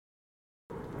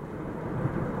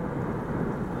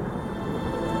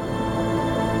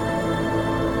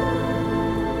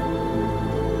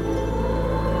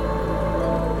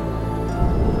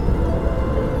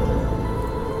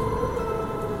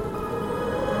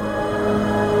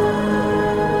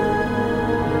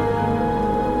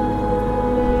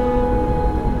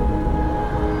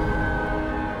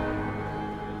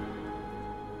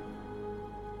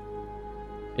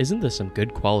 Isn't this some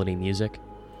good quality music?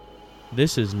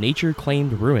 This is Nature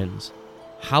Claimed Ruins,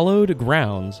 Hallowed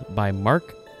Grounds by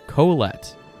Mark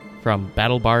Colette from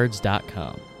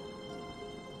BattleBards.com.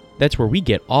 That's where we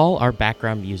get all our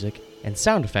background music and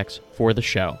sound effects for the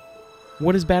show.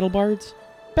 What is BattleBards?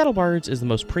 BattleBards is the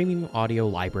most premium audio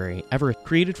library ever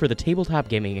created for the tabletop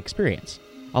gaming experience,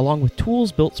 along with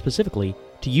tools built specifically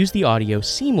to use the audio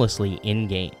seamlessly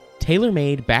in-game.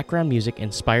 Tailor-made background music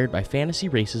inspired by fantasy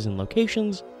races and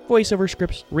locations, voiceover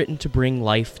scripts written to bring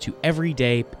life to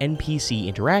everyday NPC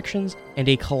interactions, and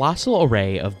a colossal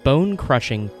array of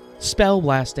bone-crushing,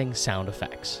 spell-blasting sound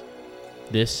effects.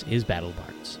 This is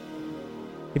BattleBards.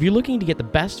 If you're looking to get the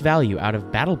best value out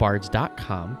of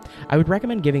BattleBards.com, I would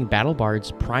recommend giving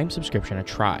BattleBards Prime subscription a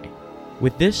try.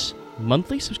 With this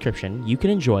monthly subscription, you can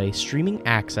enjoy streaming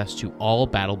access to all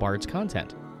BattleBards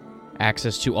content,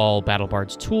 access to all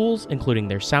BattleBards tools, including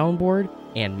their soundboard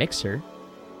and mixer,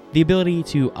 the ability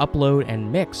to upload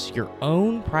and mix your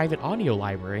own private audio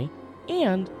library,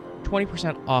 and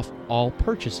 20% off all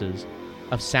purchases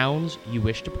of sounds you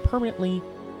wish to permanently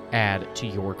add to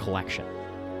your collection.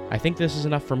 I think this is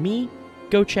enough for me.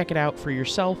 Go check it out for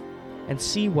yourself and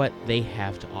see what they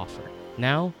have to offer.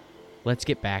 Now, let's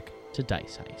get back to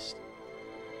Dice Heist.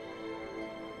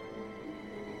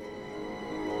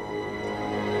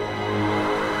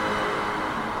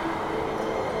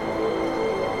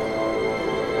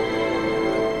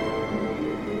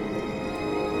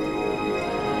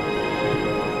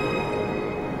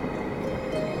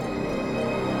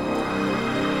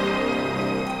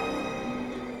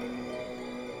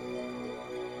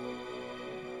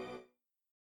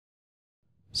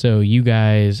 So you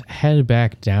guys head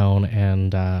back down,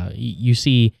 and you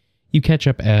catch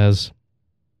up as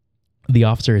the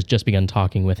officer has just begun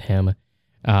talking with him,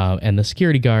 and the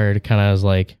security guard kind of is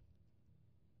like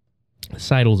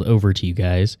sidles over to you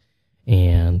guys,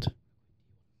 and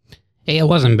Hey, it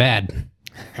wasn't bad.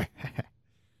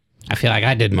 I feel like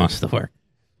I did most of the work,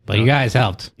 but you guys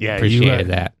helped. Yeah, Appreciated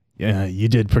that. Yeah, you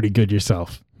did pretty good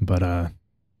yourself. But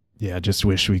yeah, just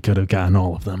wish we could have gotten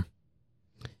all of them.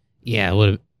 Yeah, it would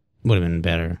have been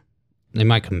better. They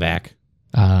might come back.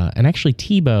 and actually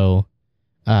Tebow,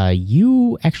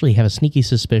 you actually have a sneaky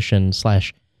suspicion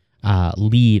 /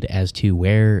 lead as to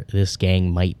where this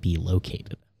gang might be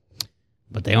located.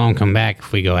 But they won't come back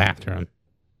if we go after them.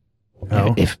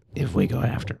 Oh, If we go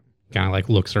after them. Kind of like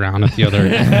looks around at the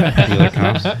other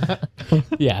cops.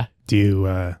 Yeah. do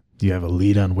you have a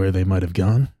lead on where they might have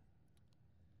gone?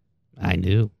 I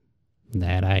do.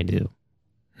 That I do.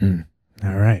 All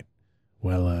right.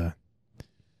 Well,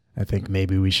 I think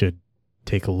maybe we should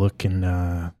take a look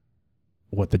and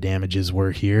what the damages were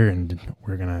here, and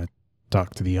we're gonna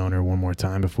talk to the owner one more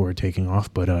time before taking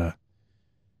off. But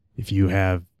if you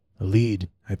have a lead,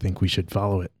 I think we should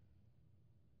follow it.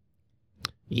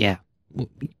 Yeah.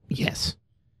 Yes.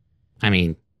 I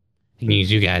mean, I can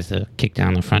use you guys to kick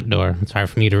down the front door. It's hard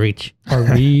for me to reach. Are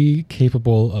we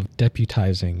capable of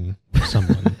deputizing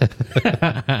someone?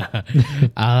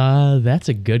 That's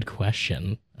a good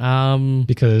question.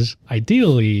 Because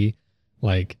ideally,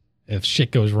 like, if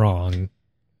shit goes wrong,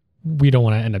 we don't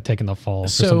want to end up taking the fall for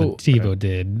something Tebow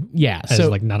did Yeah. as So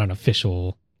like not an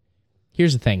official.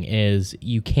 here's the thing: is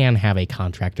you can have a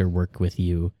contractor work with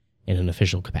you in an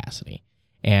official capacity,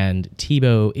 and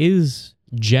Tebow is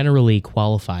generally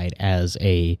qualified as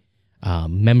a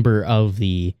member of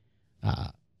the.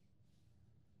 Oh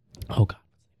God.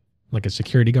 Like a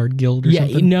security guard guild or Yeah,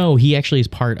 something? no, he actually is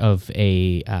part of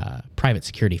a private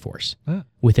security force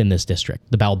within this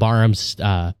district. The Balbarum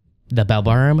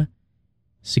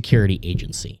Security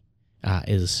Agency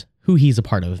is who he's a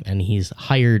part of, and he's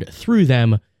hired through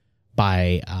them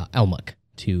by Elmuk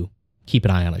to keep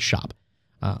an eye on his shop.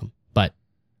 But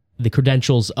the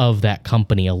credentials of that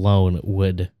company alone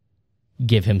would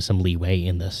give him some leeway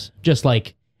in this, just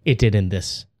like it did in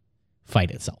this fight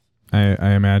itself.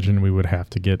 I imagine we would have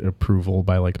to get approval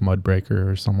by like Mudbreaker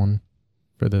or someone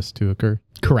for this to occur.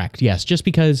 Correct. Yes. Just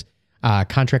because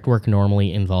contract work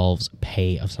normally involves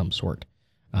pay of some sort.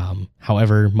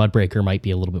 However, Mudbreaker might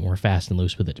be a little bit more fast and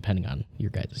loose with it, depending on your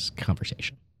guys'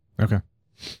 conversation. Okay.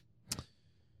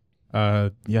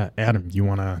 Yeah, Adam, you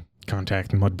want to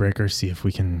contact Mudbreaker, see if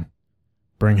we can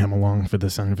bring him along for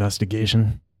this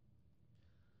investigation?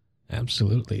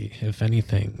 Absolutely. If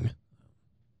anything,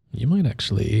 you might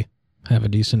actually have a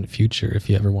decent future if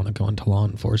you ever want to go into law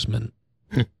enforcement.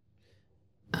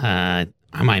 I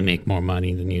might make more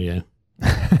money than you do.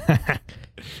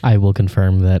 I will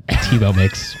confirm that Tebow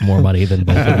makes more money than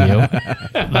both of you.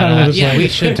 But, yeah, we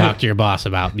should talk to your boss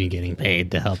about me getting paid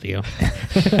to help you.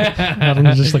 Adam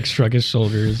will just like shrug his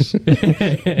shoulders,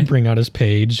 bring out his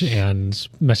page, and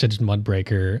message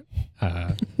Mudbreaker,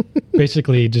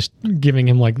 basically just giving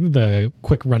him like the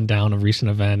quick rundown of recent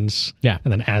events. Yeah.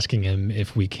 And then asking him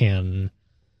if we can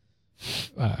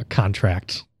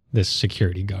contract this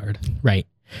security guard. Right.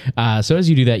 So as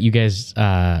you do that, you guys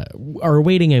are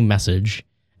awaiting a message,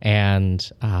 and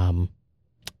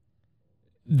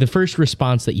the first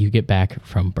response that you get back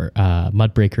from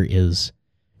Mudbreaker is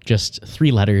just 3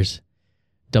 letters,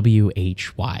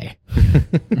 WHY.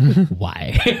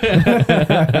 Why?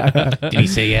 Did he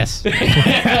say yes?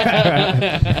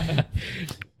 I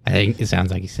think it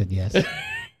sounds like he said yes.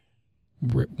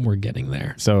 We're getting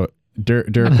there. So Dirk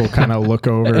will kind of look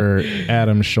over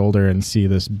Adam's shoulder and see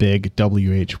this big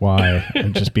WHY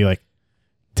and just be like,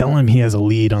 Tell him he has a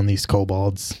lead on these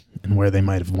kobolds and where they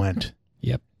might have went.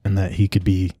 Yep. And that he could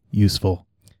be useful.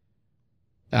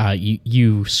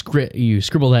 You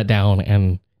scribble that down,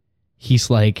 and he's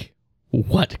like,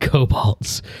 "What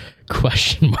kobolds?" ?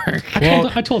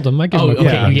 I told him. I gave him a okay, quick you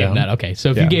gave him rundown. that. Okay, so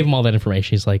if Yeah. you gave him all that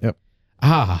information, he's like, Yep.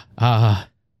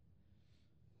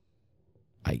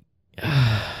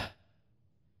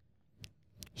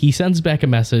 he sends back a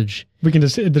message. We can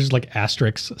just there's like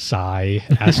asterisk sigh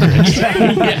asterisk.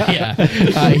 yeah.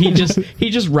 He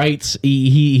just writes.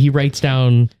 He writes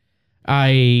down.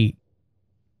 There's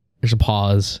a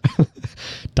pause.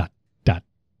 dot.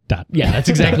 Yeah, that's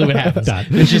exactly what happens.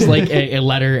 It's just like a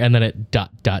letter and then it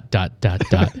dot,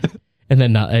 and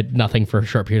then nothing for a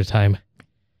short period of time.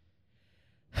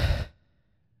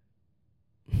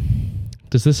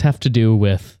 Does this have to do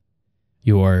with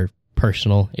your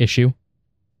personal issue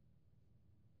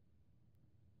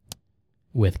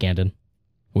with Gandon?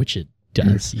 Which it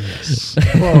does. Yes.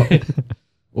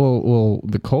 Well,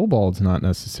 the kobolds not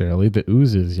necessarily. The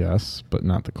oozes, yes, but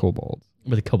not the kobolds.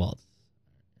 With the kobolds.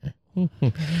 All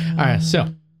right,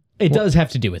 so it does have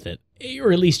to do with it,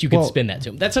 or at least you could spin that to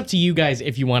him. That's up to you guys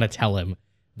if you want to tell him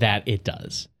that it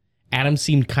does. Adam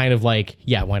seemed kind of like,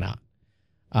 yeah, why not?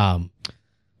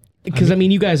 Because I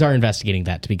mean, you guys are investigating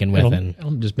that to begin with, and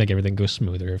it'll just make everything go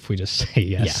smoother if we just say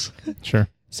yes. Yeah. Sure.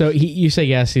 So you say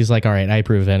yes. He's like, all right, I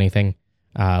approve of anything.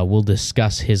 We'll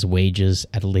discuss his wages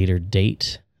at a later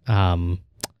date. I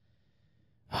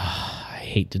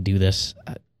hate to do this.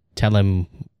 Tell him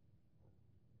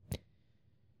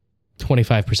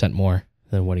 25% more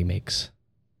than what he makes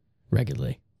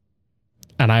regularly.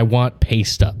 And I want pay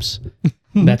stubs.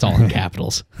 That's all in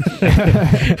capitals.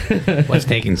 What's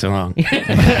taking so long?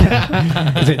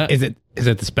 Is it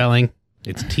the spelling?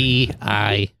 It's Tibo.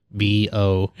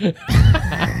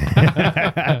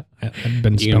 I've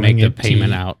been You can make the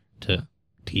payment out to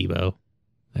Tibo.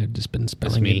 I've just been That's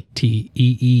spelling me.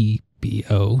 it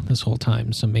Teebo this whole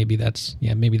time. So maybe that's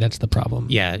the problem.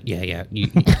 Yeah.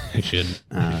 You should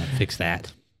fix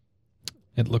that.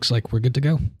 It looks like we're good to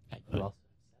go.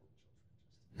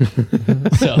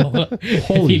 So if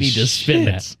you need to spin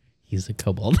shit. that, he's a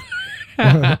kobold.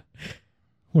 What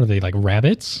are they, like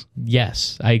rabbits?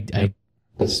 Yes, I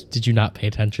did you not pay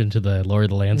attention to the Lord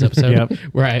of the Lands episode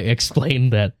where I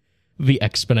explained that the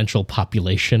exponential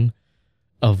population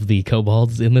of the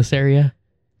kobolds in this area?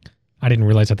 I didn't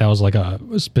realize that was like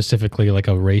specifically like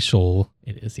a racial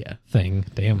It is, yeah. thing.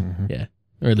 Damn. Yeah.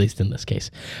 Or at least in this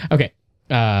case. Okay.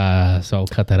 So I'll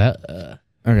cut that out.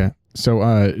 Okay.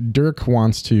 So Dirk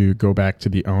wants to go back to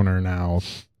the owner now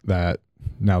that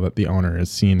the owner has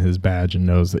seen his badge and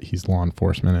knows that he's law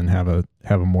enforcement, and have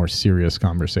a more serious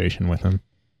conversation with him.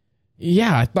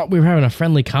 Yeah, I thought we were having a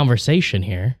friendly conversation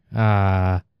here.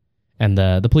 And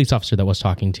the police officer that was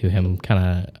talking to him,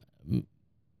 kind of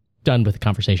done with the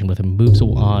conversation with him, moves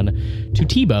on to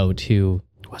Tibo to...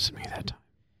 It wasn't me that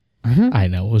time. I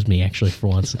know, it was me actually for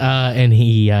once. And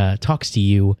he talks to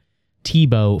you,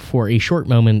 Tibo, for a short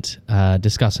moment,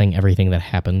 discussing everything that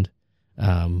happened.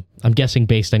 I'm guessing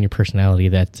based on your personality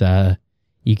that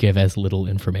you give as little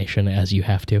information as you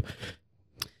have to.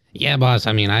 Yeah, boss.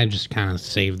 I mean, I just kind of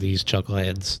saved these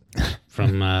chuckleheads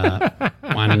from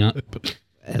winding up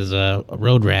as a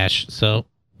road rash. So,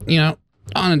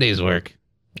 on a day's work.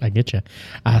 I get you.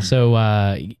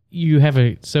 So you have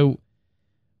so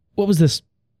what was this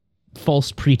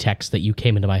false pretext that you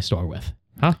came into my store with?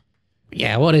 Huh?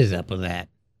 Yeah, what is up with that?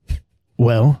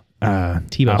 Well,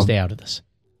 Tibo, stay out of this.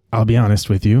 I'll be honest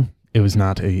with you. It was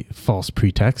not a false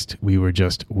pretext. We were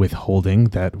just withholding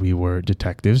that we were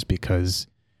detectives because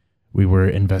we were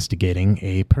investigating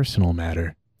a personal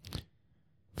matter.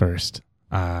 First,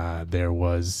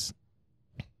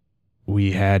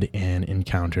 we had an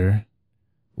encounter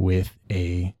with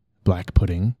a black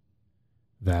pudding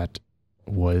that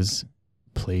was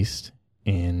placed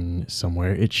in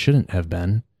somewhere it shouldn't have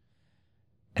been,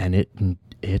 and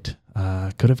it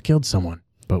could have killed someone,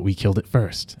 but we killed it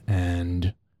first.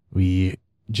 And we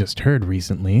just heard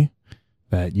recently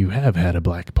that you have had a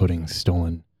black pudding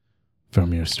stolen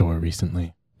from your store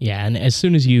recently. Yeah, and as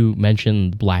soon as you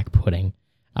mentioned black pudding,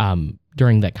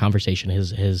 during that conversation,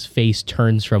 his face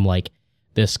turns from like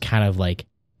this kind of like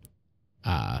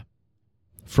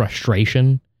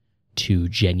frustration to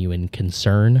genuine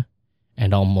concern,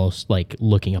 and almost like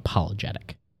looking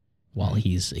apologetic while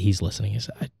he's listening. He's,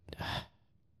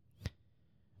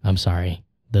 I'm sorry,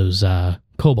 those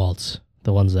kobolds,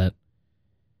 the ones that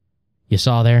you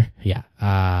saw there,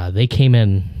 yeah, they came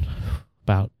in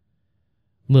about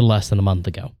a little less than a month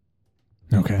ago.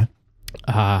 Okay.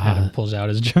 Adam pulls out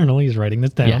his journal. He's writing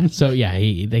this down. Yeah, so yeah,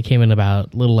 they came in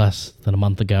about a little less than a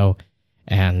month ago,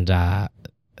 and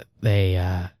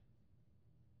they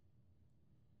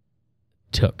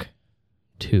took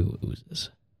 2 oozes.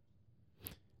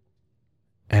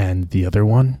 And the other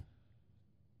one?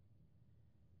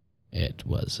 It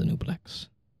was a Nublex.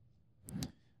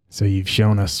 So you've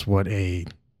shown us what a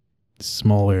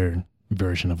smaller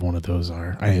version of one of those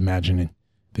are. I imagine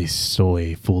they stole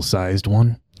a full-sized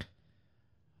one.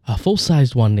 A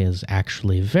full-sized one is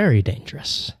actually very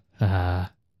dangerous. They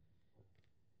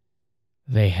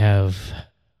have...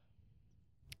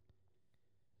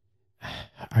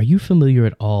 Are you familiar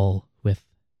at all with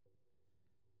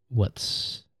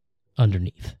what's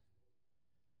underneath?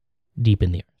 Deep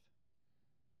in the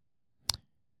earth?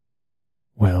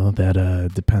 Well,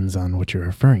 that depends on what you're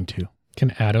referring to.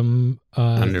 Can Adam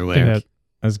Underwear.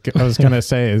 I was gonna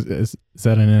say, is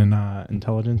that an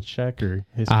intelligence check or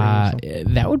history? Or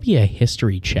something? That would be a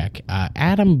history check.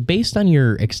 Adam, based on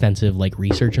your extensive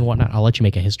research and whatnot, I'll let you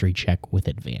make a history check with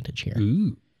advantage here.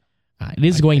 Ooh. It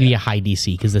is going to be a high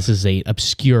DC because this is a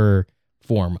obscure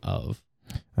form of...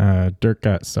 Dirk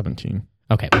got 17.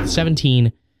 Okay,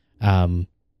 17.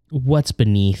 What's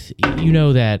beneath? You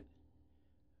know that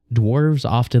dwarves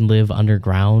often live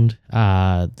underground.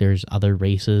 There's other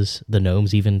races. The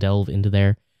gnomes even delve into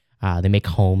there. They make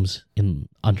homes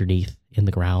underneath in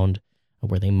the ground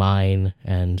where they mine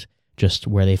and just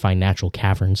where they find natural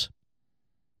caverns.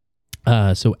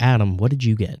 So Adam, what did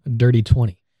you get? a dirty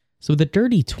 20? So the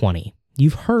dirty 20,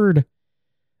 you've heard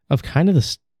of kind of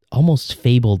this almost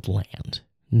fabled land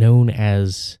known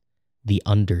as the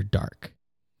Underdark.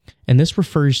 And this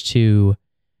refers to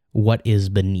what is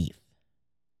beneath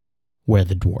where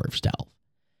the dwarves delve.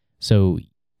 So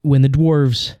when the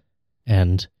dwarves,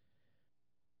 or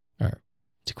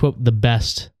to quote the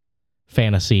best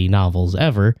fantasy novels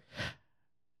ever,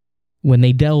 when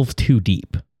they delve too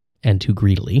deep and too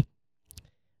greedily,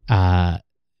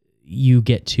 you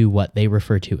get to what they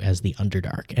refer to as the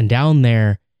Underdark. And down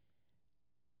there,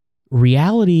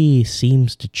 reality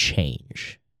seems to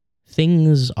change.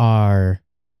 Things are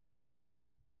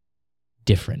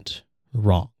different,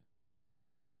 wrong.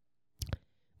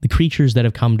 The creatures that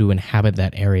have come to inhabit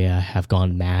that area have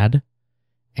gone mad,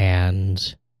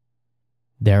 and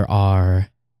there are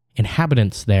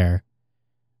inhabitants there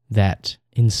that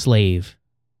enslave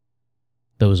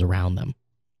those around them.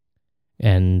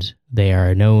 And they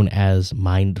are known as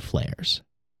mind flayers.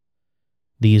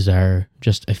 These are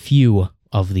just a few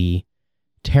of the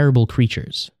terrible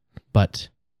creatures, but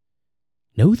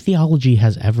no theology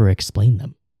has ever explained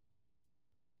them.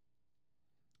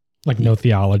 No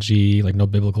theology, no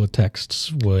biblical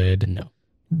texts would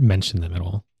mention them at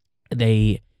all.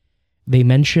 They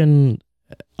mention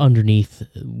underneath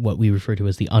what we refer to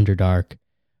as the Underdark,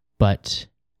 but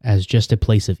as just a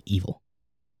place of evil.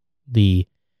 The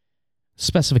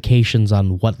specifications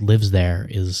on what lives there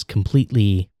is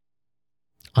completely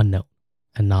unknown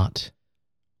and not...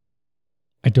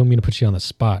 I don't mean to put you on the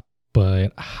spot,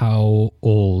 but how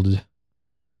old...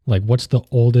 what's the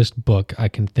oldest book I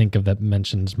can think of that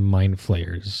mentions mind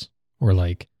flayers? Or,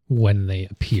 when they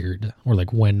appeared? Or,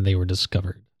 when they were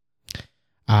discovered?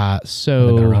 So...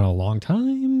 They've been around a long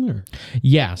time? Or?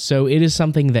 Yeah, so it is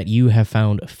something that you have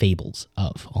found fables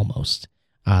of, almost.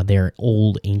 They're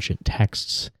old, ancient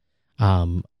texts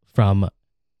from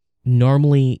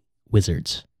normally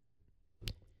wizards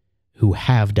who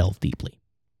have delved deeply.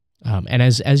 And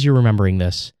as you're remembering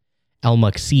this,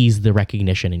 Elmuk sees the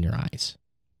recognition in your eyes.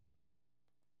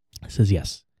 Says,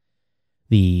 yes,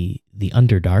 the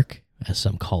Underdark, as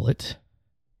some call it,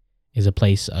 is a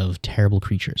place of terrible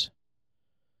creatures.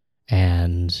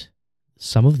 And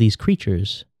some of these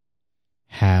creatures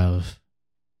have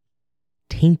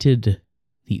tainted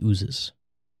the oozes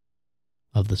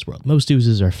of this world. Most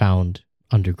oozes are found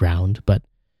underground, but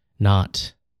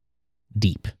not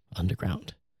deep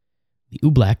underground. The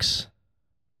Ubleks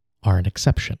are an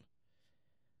exception.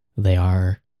 They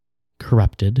are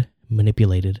corrupted,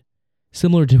 manipulated,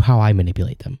 similar to how I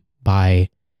manipulate them, by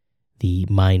the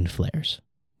mind flayers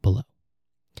below.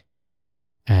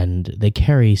 And they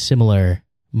carry similar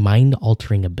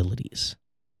mind-altering abilities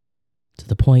to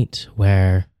the point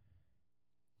where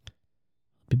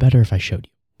it'd be better if I showed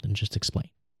you than just explain.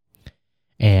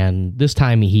 And this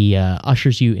time he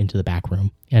ushers you into the back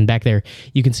room. And back there,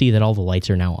 you can see that all the lights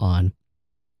are now on,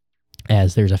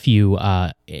 as there's a few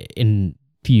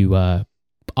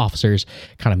officers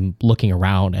kind of looking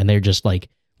around, and they're just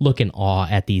look in awe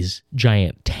at these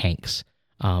giant tanks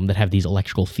that have these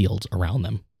electrical fields around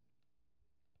them.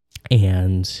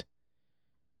 And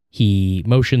he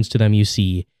motions to them. You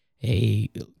see a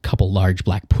couple large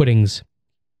black puddings.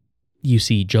 You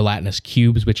see gelatinous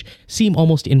cubes, which seem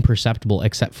almost imperceptible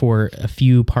except for a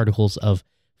few particles of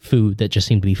food that just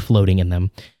seem to be floating in them.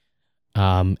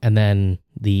 And then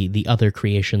the other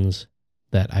creations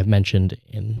that I've mentioned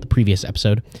in the previous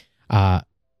episode.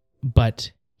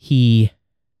 But he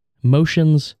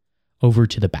motions over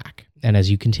to the back. And as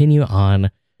you continue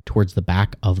on towards the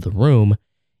back of the room,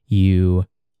 you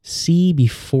see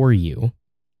before you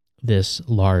this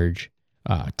large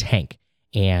tank.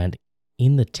 And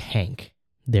in the tank,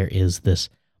 there is this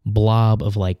blob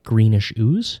of like greenish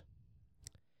ooze.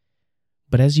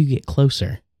 But as you get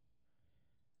closer,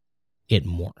 it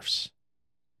morphs.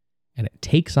 And it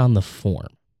takes on the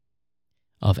form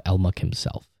of Elmuk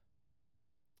himself.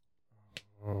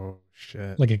 Oh,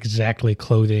 shit. Like exactly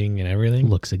clothing and everything.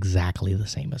 Looks exactly the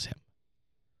same as him.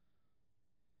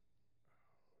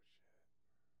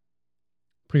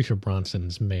 Pretty sure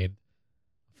Bronson's made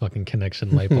a fucking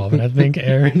connection light bulb, and I think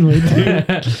Aaron would too.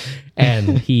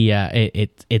 And he,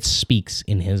 it speaks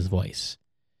in his voice.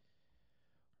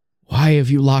 Why have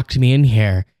you locked me in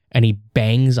here? And he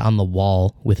bangs on the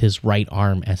wall with his right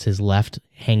arm as his left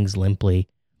hangs limply.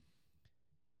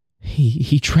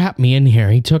 He trapped me in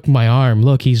here. He took my arm.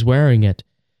 Look, he's wearing it.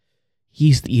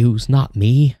 He's the ooze, not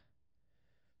me.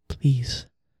 Please.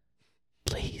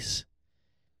 Please.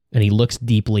 And he looks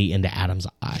deeply into Adam's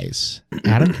eyes.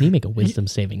 Adam, can you make a wisdom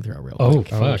saving throw real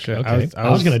quick? Oh, fuck. shit. Okay. I I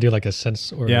was was- going to do like a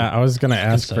sense or. Yeah, I was going to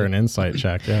ask Insight. for an insight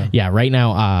check. Yeah. Yeah, right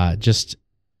now,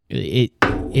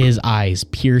 his eyes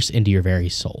pierce into your very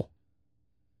soul.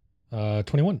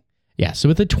 21. Yeah, so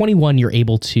with a 21, you're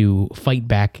able to fight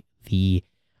back the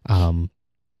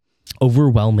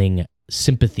overwhelming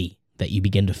sympathy that you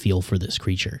begin to feel for this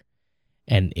creature.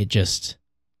 And it just,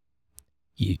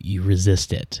 you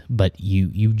resist it, but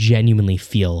you genuinely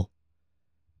feel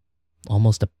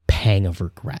almost a pang of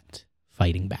regret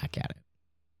fighting back at it.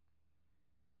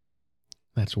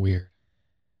 That's weird.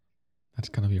 That's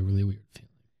going to be a really weird feeling.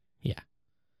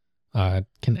 Yeah.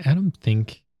 Can Adam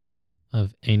think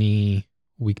of any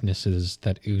weaknesses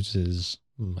that oozes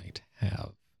might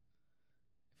have?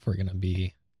 If we're going to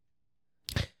be...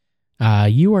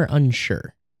 You are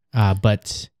unsure,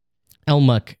 but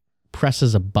Elmuk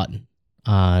presses a button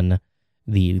on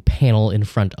the panel in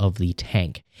front of the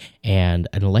tank, and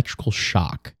an electrical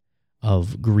shock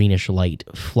of greenish light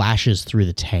flashes through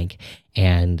the tank,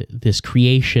 and this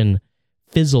creation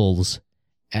fizzles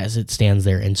as it stands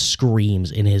there and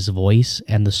screams in his voice,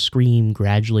 and the scream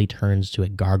gradually turns to a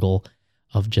gargle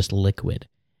of just liquid,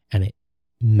 and it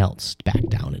melts back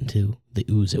down into the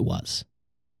ooze it was,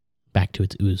 back to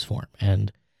its ooze form,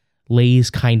 and lays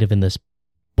kind of in this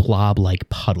blob-like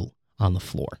puddle on the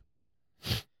floor.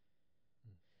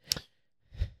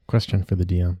 Question for the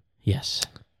DM. Yes.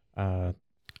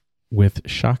 With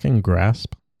Shocking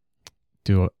Grasp,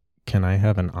 can I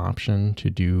have an option to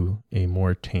do a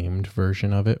more tamed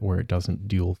version of it where it doesn't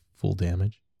deal full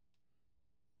damage?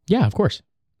 Yeah, of course.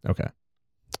 Okay.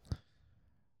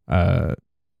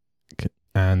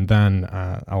 And then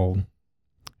I'll,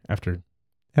 after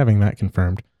having that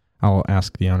confirmed, I'll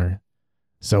ask the owner.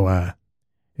 So,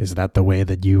 is that the way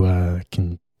that you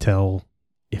can tell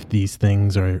if these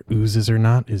things are oozes or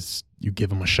not? Is you give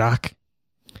them a shock?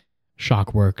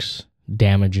 Shock works.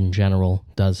 Damage in general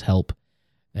does help.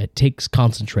 It takes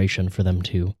concentration for them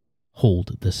to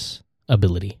hold this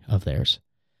ability of theirs.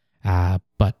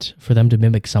 But for them to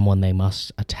mimic someone, they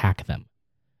must attack them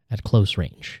at close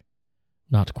range.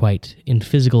 Not quite in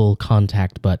physical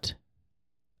contact, but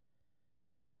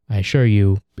I assure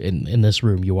you, in this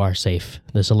room, you are safe.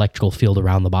 This electrical field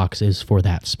around the box is for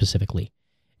that specifically.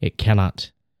 It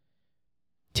cannot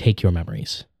take your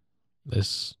memories.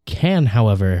 This Can,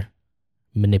 however,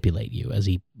 manipulate you as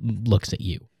he looks at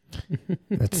you.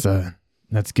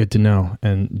 That's good to know.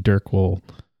 And Dirk will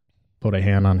put a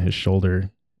hand on his shoulder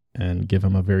and give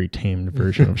him a very tamed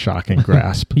version of Shocking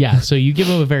Grasp. Yeah, so you give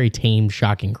him a very tame,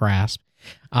 shocking grasp.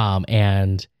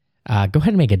 And go ahead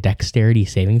and make a dexterity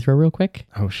saving throw real quick.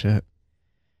 Oh shit.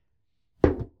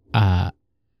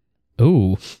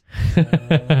 Ooh.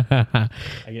 I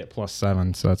get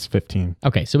 +7, so that's 15.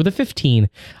 Okay, so with a 15,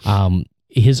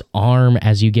 his arm,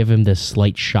 as you give him this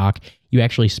slight shock, you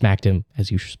actually smacked him,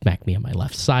 as you smacked me on my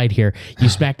left side here, you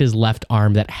smacked his left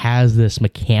arm that has this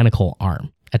mechanical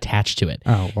arm attached to it.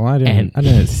 Oh, well, I didn't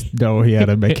know he had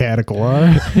a mechanical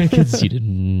arm. Because you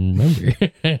didn't remember.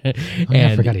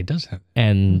 I forgot he does have.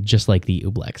 And just like the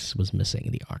Ublex was missing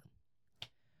the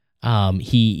arm.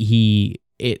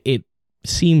 It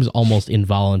seems almost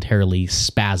involuntarily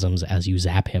spasms as you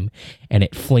zap him, and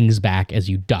it flings back as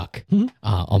you duck,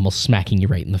 almost smacking you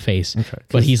right in the face. Okay,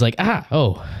 But he's like,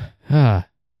 no,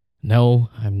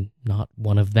 I'm not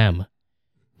one of them.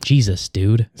 Jesus,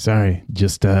 dude. Sorry,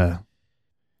 just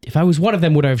If I was one of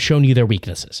them, would I have shown you their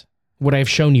weaknesses? Would I have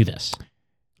shown you this?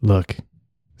 look,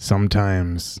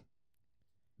 sometimes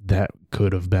that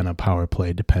could have been a power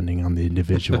play depending on the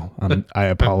individual. I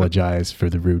apologize for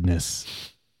the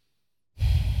rudeness.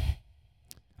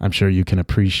 I'm sure you can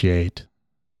appreciate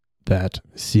that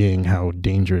seeing how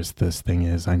dangerous this thing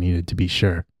is, I needed to be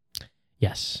sure.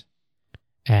 Yes.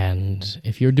 And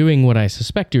if you're doing what I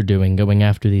suspect you're doing, going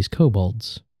after these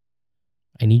kobolds,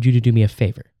 I need you to do me a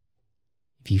favor.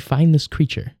 If you find this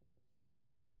creature,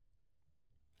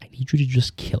 I need you to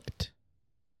just kill it.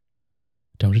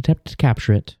 Don't attempt to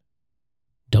capture it.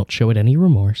 Don't show it any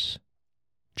remorse.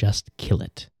 Just kill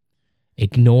it.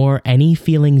 Ignore any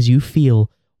feelings you feel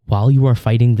while you are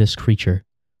fighting this creature.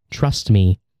 Trust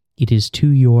me, it is to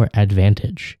your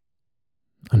advantage.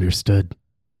 Understood.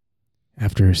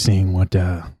 After seeing what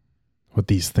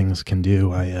these things can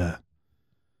do, I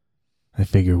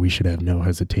figure we should have no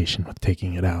hesitation with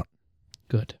taking it out.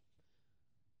 Good.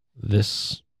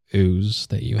 This ooze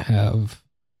that you have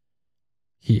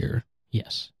here,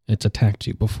 Yes. it's attacked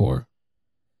you before.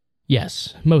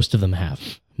 Yes, most of them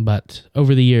have. But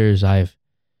over the years, I've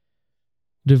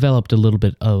developed a little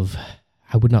bit of,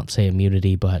 I would not say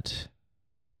immunity, but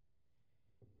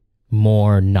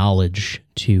more knowledge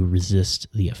to resist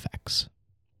the effects.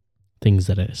 Things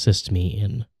that assist me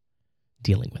in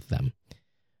dealing with them.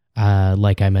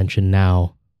 Like I mentioned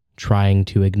now, trying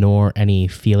to ignore any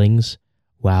feelings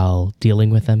while dealing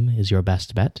with them is your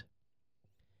best bet.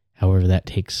 However, that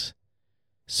takes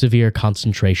severe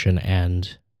concentration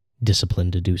and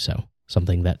discipline to do so.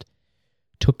 Something that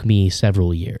took me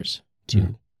several years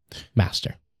to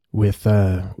master. With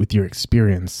your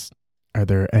experience, are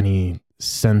there any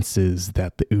senses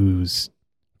that the ooze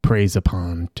preys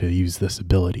upon to use this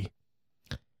ability?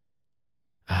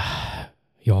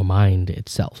 Your mind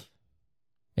itself.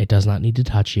 It does not need to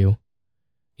touch you.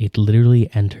 It literally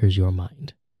enters your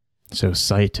mind. So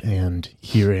sight and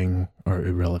hearing are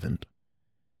irrelevant.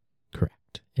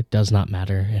 Correct. It does not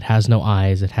matter. It has no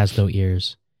eyes. It has no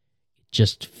ears. It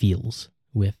just feels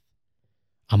with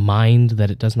a mind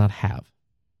that it does not have.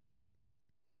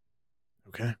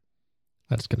 Okay.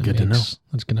 That's gonna Good to know.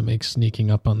 That's gonna make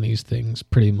sneaking up on these things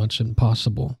pretty much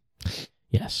impossible.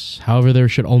 Yes. However, there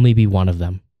should only be one of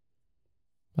them.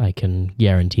 I can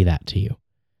guarantee that to you.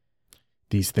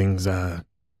 These things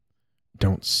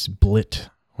don't split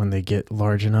when they get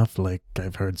large enough, like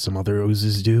I've heard some other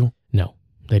oozes do. No,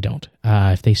 they don't.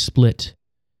 If they split,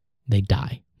 they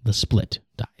die. The split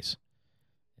dies.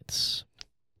 It's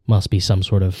must be some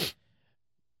sort of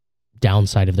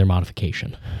downside of their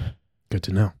modification. Good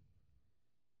to know.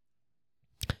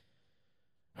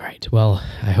 All right. Well,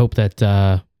 I hope that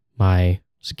my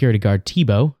security guard,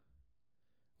 Tebow,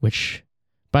 which,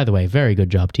 by the way, very good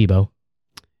job, Tebow.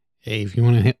 Hey, if you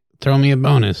want to throw me a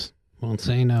bonus, won't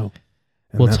say no.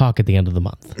 And We'll talk at the end of the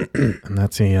month. And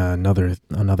that's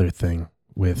another thing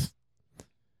with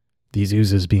these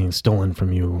oozes being stolen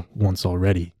from you once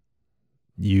already.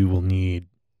 You will need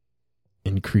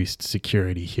increased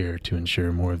security here to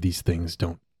ensure more of these things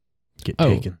don't get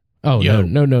Oh. taken. Oh, Yo.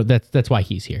 no. That's why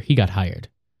he's here. He got hired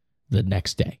the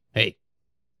next day. Hey,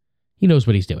 He knows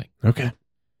what he's doing. Okay.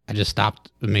 I just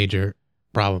stopped a major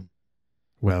problem.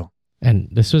 Well, And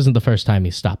this wasn't the first time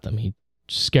he stopped them. He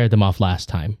scared them off last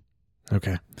time.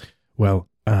 okay. Well,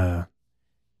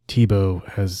 Tebow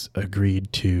has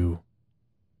agreed to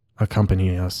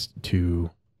accompany us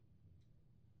to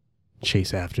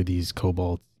chase after these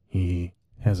kobolds. He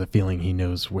has a feeling he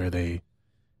knows where they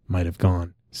might have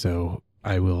gone. So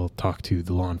I will talk to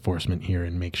the law enforcement here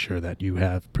and make sure that you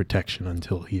have protection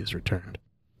until he is returned.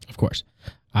 Of course.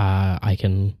 I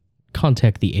can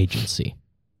contact the agency.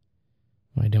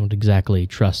 I don't exactly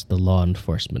trust the law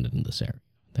enforcement in this area.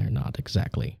 They're not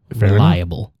exactly Fair enough.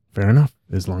 reliable. Fair enough.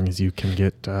 As long as you can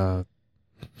get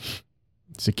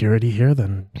security here,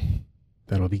 then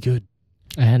that'll be good.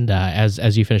 And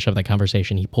as you finish up that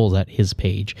conversation, he pulls out his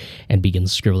page and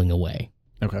begins scribbling away.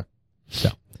 Okay. So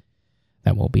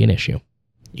that won't be an issue.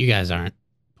 You guys aren't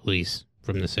police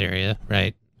from this area,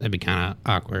 right? That'd be kind of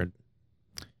awkward.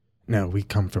 No, we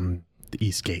come from the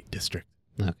Eastgate district.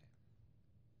 Okay.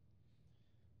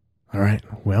 All right.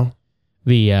 Well,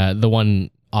 The one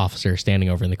officer standing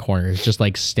over in the corner is just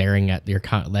like staring at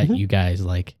you guys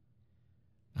like,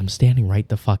 I'm standing right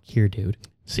the fuck here, dude.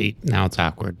 See, now it's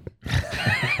awkward.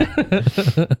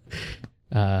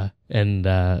 And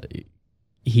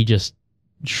he just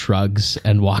shrugs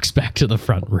and walks back to the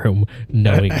front room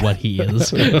knowing what he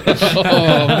is. Yeah,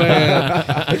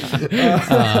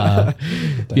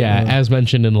 as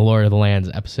mentioned in the Lord of the Lands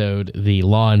episode, the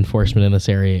law enforcement in this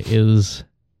area is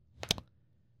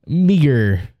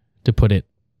meager, to put it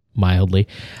mildly.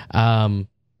 So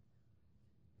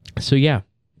yeah,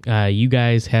 you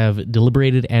guys have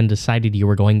deliberated and decided you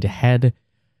were going to head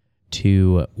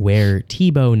to where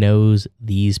Tebow knows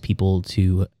these people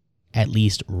to at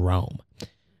least roam.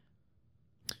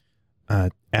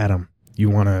 Adam, you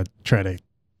want to try to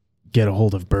get a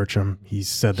hold of Bertram? He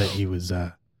said that he was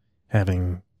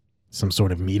having some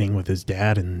sort of meeting with his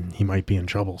dad, and he might be in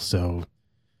trouble. So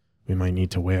we might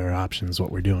need to weigh our options,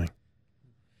 what we're doing.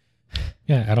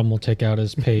 Yeah, Adam will take out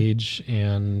his page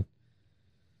and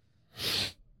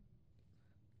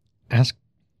ask.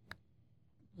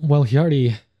 Well,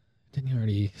 didn't he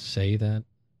already say that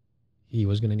he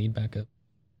was going to need backup?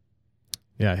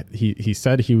 Yeah, he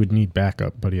said he would need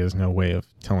backup, but he has no way of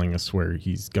telling us where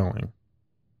he's going.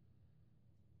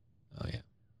 Oh, yeah.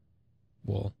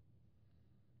 Well,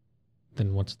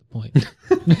 then what's the point?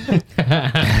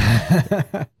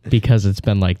 Because it's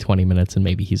been like 20 minutes and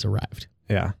maybe he's arrived.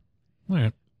 Yeah. All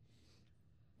right.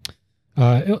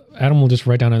 Adam will just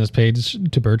write down on his page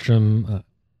to Bertram,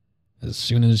 as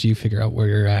soon as you figure out where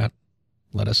you're at,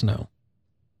 let us know.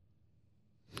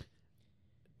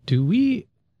 Do we,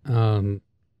 kind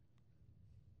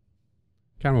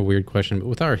of a weird question, but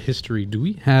with our history, do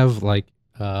we have like,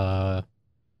 I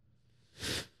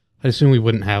assume we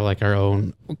wouldn't have like our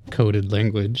own coded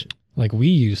language. Like, we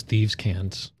use thieves'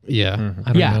 cans. Yeah. Mhm.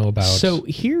 I don't know about... So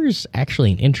here's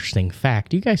actually an interesting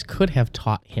fact. You guys could have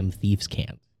taught him thieves'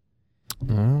 cant.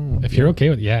 Oh, If you're okay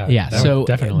with Yeah. that So would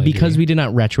definitely because be. we did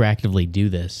not retroactively do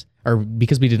this, or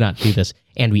because we did not do this,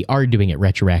 and we are doing it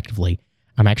retroactively,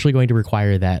 I'm actually going to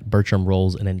require that Bertram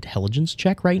rolls an intelligence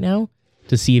check right now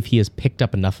to see if he has picked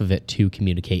up enough of it to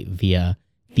communicate via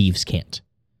thieves' cant.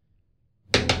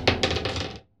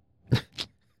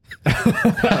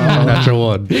 Natural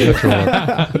one.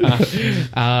 Yeah,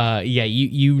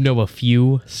 you know a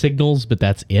few signals, but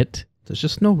that's it. There's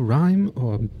just no rhyme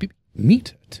or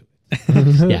meter to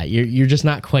it. Yeah, you're just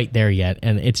not quite there yet,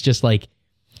 and it's just like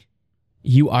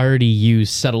you already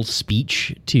use subtle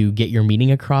speech to get your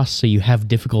meaning across, so you have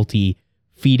difficulty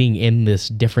feeding in this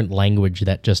different language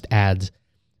that just adds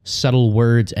subtle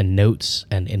words and notes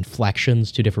and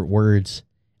inflections to different words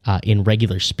in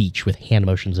regular speech with hand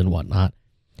motions and whatnot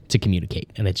to communicate.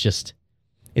 And it's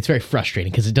very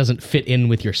frustrating because it doesn't fit in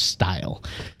with your style.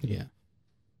 Yeah.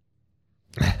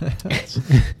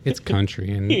 It's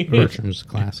country and Bertram's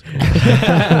classical.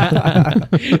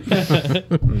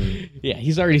 Yeah,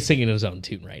 he's already singing his own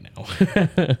tune right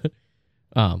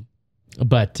now.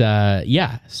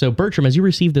 Yeah, so Bertram, as you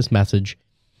receive this message,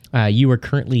 you are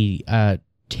currently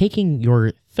taking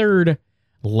your third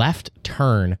left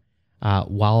turn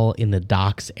while in the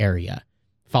docks area,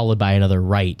 followed by another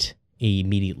right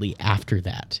immediately after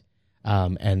that.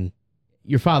 And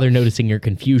your father, noticing your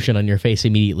confusion on your face,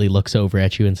 immediately looks over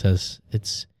at you and says,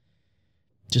 "It's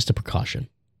just a precaution.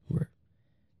 We're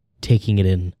taking it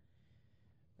in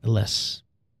a less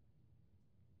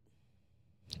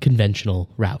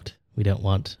conventional route. We don't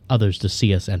want others to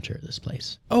see us enter this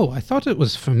place." Oh, I thought it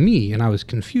was for me, and I was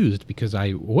confused because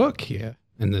I work here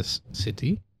in this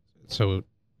city. So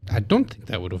I don't think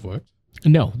that would have worked.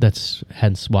 No, that's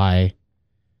hence why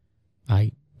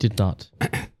I did not.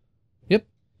 Yep,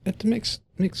 it makes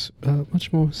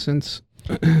much more sense.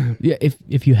 Yeah,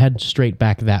 if you head straight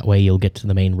back that way, you'll get to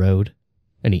the main road.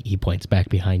 And he points back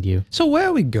behind you. So where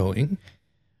are we going?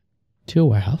 To a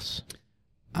warehouse.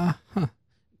 Uh-huh.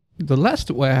 The last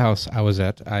warehouse I was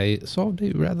at, I solved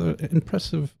a rather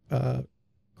impressive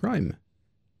crime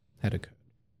had occurred.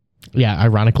 Yeah,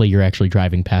 ironically, you're actually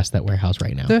driving past that warehouse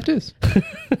right now. There it is.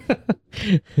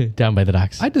 Down by the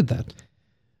docks. I did that.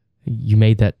 You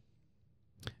made that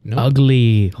Nope.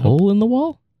 ugly hole in the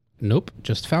wall? Nope.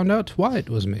 Just found out why it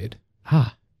was made.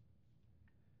 Ah.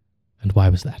 And why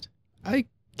was that? I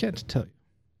can't tell you.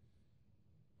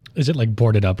 Is it like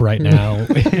boarded up right now?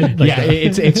 Yeah,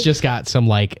 it's just got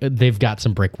some they've got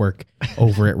some brickwork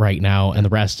over it right now, and the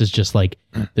rest is just like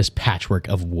this patchwork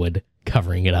of wood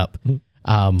covering it up.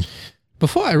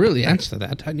 Before I really answer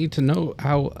that, I need to know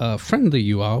how friendly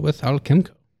you are with Alchemco.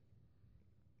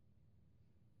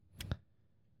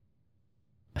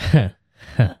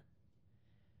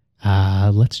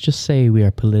 Let's just say we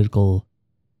are political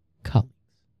colleagues.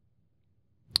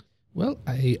 Well,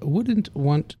 I wouldn't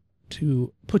want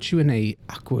to put you in a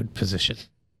awkward position.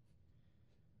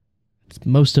 It's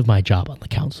most of my job on the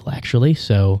council, actually,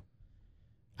 so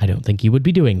I don't think you would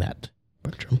be doing that,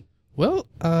 Bertram. Well,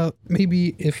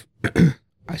 maybe if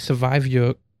I survive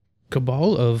your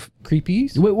cabal of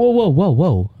creepies. Wait,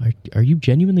 whoa. Are you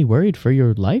genuinely worried for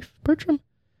your life, Bertram?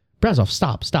 Brazov,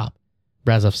 stop.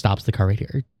 Brazov stops the car right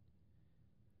here.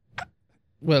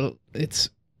 Well, it's...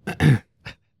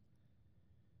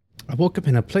 I woke up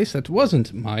in a place that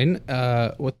wasn't mine,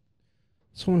 with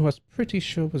someone who I was pretty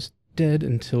sure was dead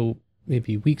until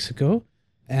maybe weeks ago,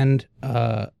 and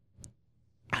I'm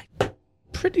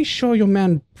pretty sure your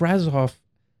man Brazov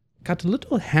got a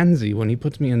little handsy when he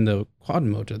put me in the quad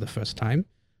motor the first time.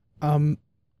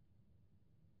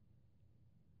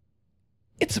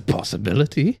 It's a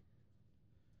possibility.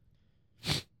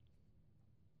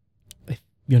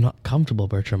 you're not comfortable,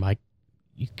 Bertram,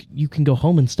 you can go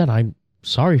home instead. I'm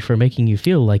sorry for making you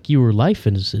feel like your life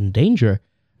is in danger.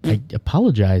 I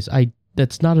apologize.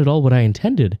 That's not at all what I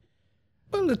intended.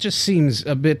 Well, it just seems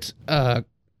a bit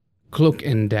cloak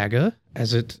and dagger,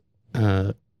 as it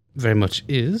very much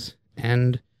is,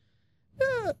 and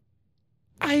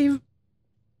I'm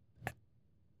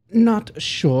not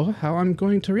sure how I'm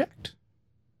going to react.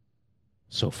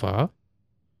 So far,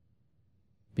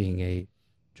 being a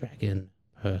dragon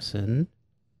person.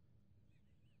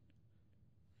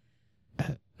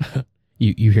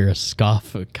 You hear a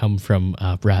scoff come from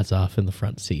Razov in the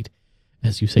front seat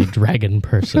as you say dragon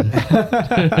person.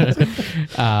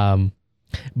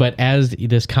 But as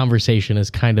this conversation is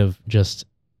kind of just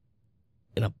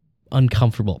in an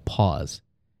uncomfortable pause,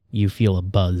 you feel a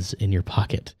buzz in your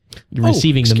pocket. You're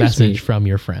receiving the message from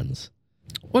your friends.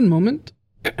 One moment.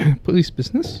 Police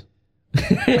business.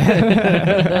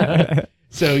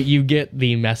 So you get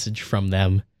the message from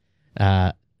them,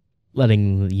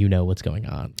 letting you know what's going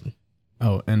on.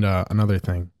 Oh, and another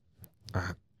thing.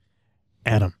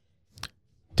 Adam,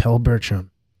 tell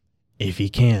Bertram, if he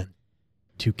can,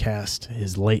 to cast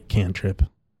his light cantrip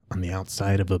on the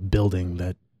outside of a building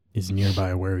that is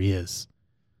nearby where he is.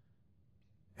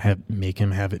 Make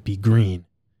him have it be green,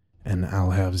 and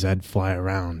I'll have Zed fly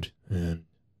around, and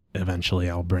eventually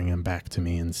I'll bring him back to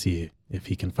me and see if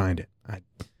he can find it.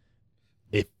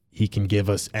 If he can give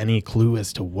us any clue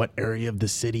as to what area of the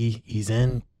city he's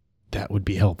in, that would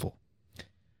be helpful.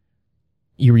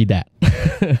 You read that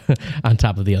on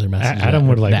top of the other messages. Adam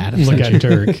would look at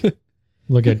Dirk.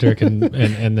 Look at Dirk and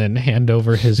then hand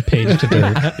over his page to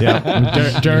Dirk.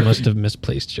 Yeah, Dirk must have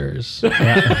misplaced yours. You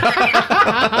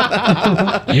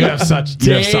have such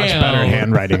better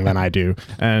handwriting than I do,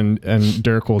 and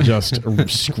Dirk will just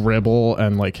scribble,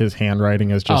 and like his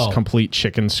handwriting is just complete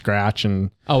chicken scratch.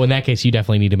 And in that case, you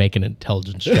definitely need to make an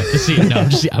intelligence check to see it. No,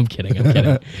 I'm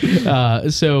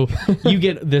kidding. So you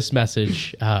get this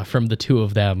message from the two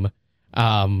of them.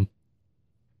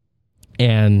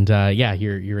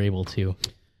 You're able to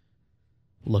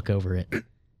look over it.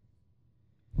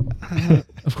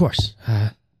 Of course.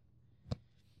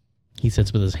 He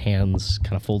sits with his hands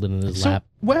kind of folded in his lap.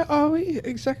 Where are we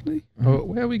exactly? Or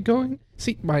where are we going?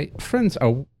 See, my friends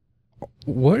are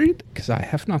worried because I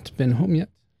have not been home yet.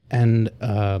 And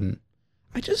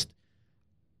I just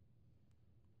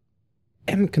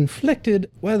am conflicted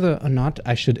whether or not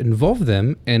I should involve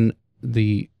them in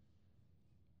the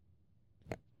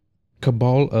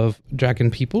cabal of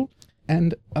dragon people.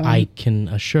 And I can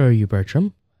assure you,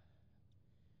 Bertram,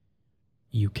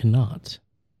 you cannot.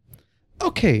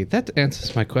 Okay, that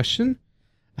answers my question.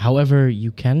 However,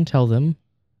 you can tell them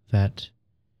that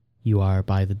you are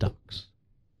by the docks.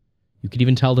 You could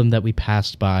even tell them that we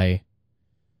passed by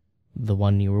the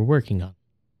one you were working on,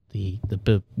 the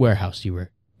warehouse you were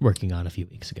working on a few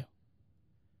weeks ago.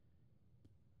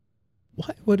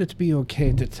 Why would it be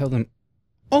okay to tell them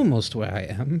almost where I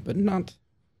am, but not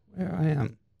where I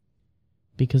am?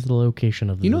 Because of the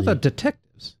location of the... You know the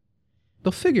detectives.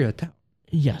 They'll figure it out.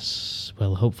 Yes.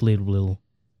 Well, hopefully it will...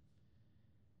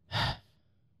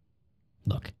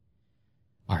 Look.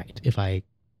 All right. If I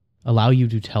allow you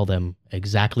to tell them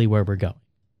exactly where we're going,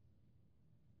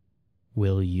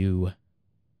 will you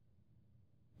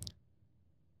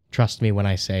trust me when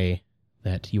I say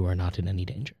that you are not in any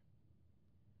danger?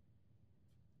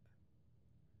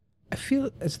 I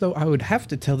feel as though I would have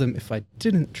to tell them if I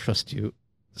didn't trust you.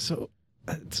 So,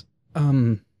 it's,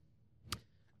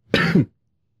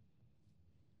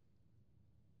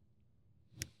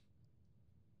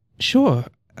 Sure.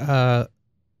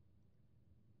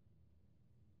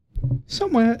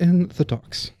 Somewhere in the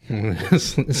docks.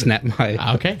 Snap my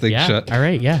thing shut. All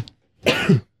right, yeah.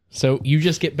 So you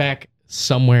just get back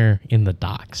somewhere in the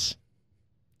docks.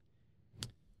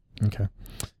 okay.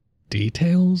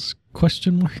 Details?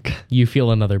 Question mark. You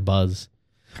feel another buzz.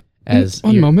 As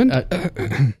one moment.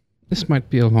 This might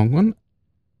be a long one.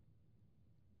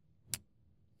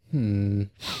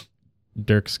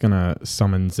 Dirk's gonna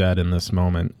summon Zed in this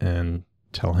moment and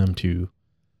tell him to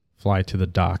fly to the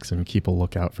docks and keep a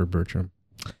lookout for Bertram.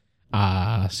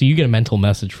 So you get a mental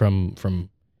message from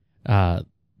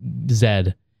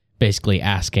Zed, basically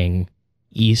asking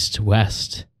east,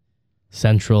 west,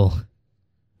 central,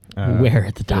 where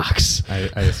at the docks. I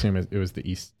assume it was the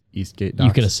East Gate docks.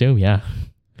 You can assume, yeah.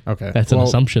 Okay. That's an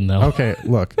assumption, though. Okay,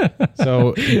 look.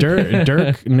 So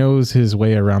Dirk knows his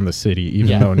way around the city,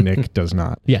 even though Nick does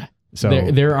not. Yeah.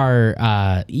 So there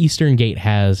are Eastern Gate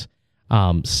has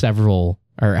several,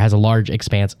 or has a large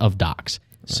expanse of docks.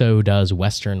 Right. So does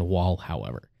Western Wall,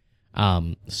 however.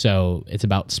 So it's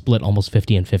about split almost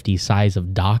 50 and 50 size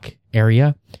of dock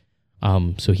area.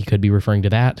 So he could be referring to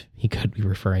that. He could be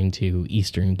referring to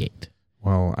Eastern Gate.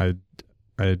 Well, I'm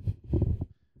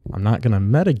not gonna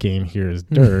metagame here as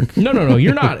Dirk, No.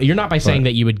 You're not. You're not by saying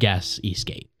that you would guess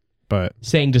Eastgate. but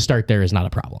Saying to start there is not a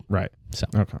problem. right. So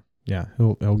Okay. Yeah,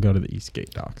 he'll go to the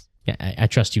Eastgate docks. yeah, I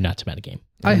trust you not to metagame.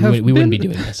 I We have we wouldn't be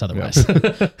been- doing this otherwise.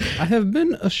 I have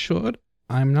been assured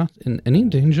I'm not in any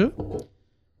danger.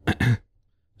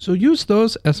 So use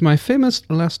those as my famous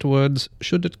last words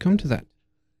should it come to that.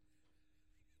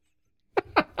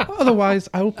 Otherwise,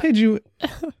 I will page you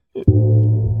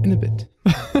in a bit.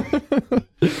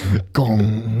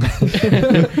 Gong.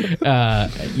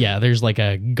 Yeah, there's like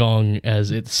a gong as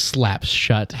it slaps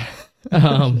shut.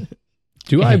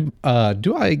 Do I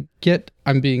get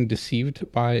I'm being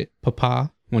deceived by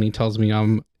Papa when he tells me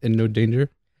I'm in no danger?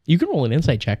 You can roll an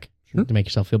insight check to make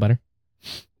yourself feel better.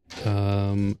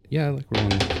 Yeah, I like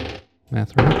rolling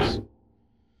math rocks.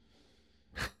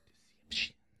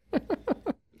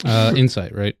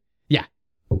 Insight, right? Yeah.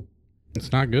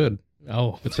 It's not good.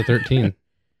 Oh. It's a 13.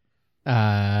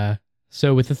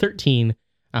 So with the 13,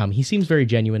 he seems very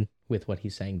genuine with what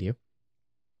he's saying to you.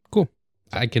 Cool.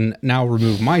 I can now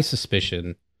remove my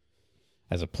suspicion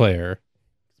as a player.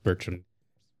 Bertram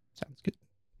sounds good.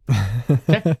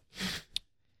 All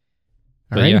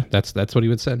But right. yeah, that's what he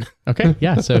would say. Okay.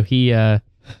 Yeah. So he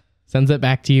sends it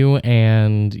back to you,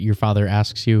 and your father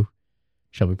asks you,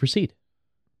 "Shall we proceed?"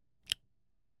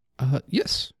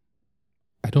 Yes.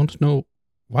 I don't know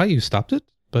why you stopped it,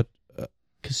 but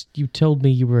Because you told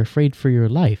me you were afraid for your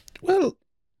life. well,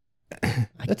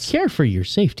 I care for your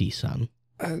safety, son.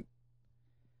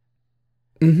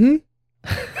 mm-hmm.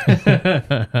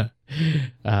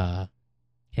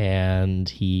 And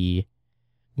he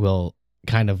will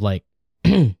kind of like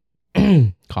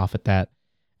cough at that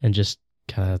and just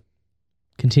kind of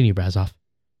continue Brazov.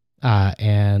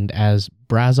 And as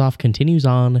Brazov continues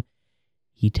on,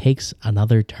 he takes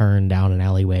another turn down an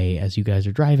alleyway as you guys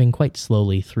are driving quite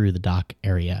slowly through the dock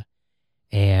area.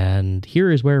 And here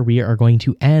is where we are going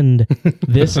to end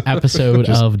this episode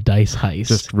of Dice Heist.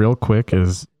 Just real quick,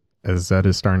 as Zed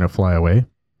is starting to fly away,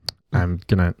 I'm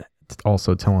gonna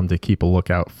also tell him to keep a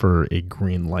lookout for a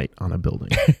green light on a building.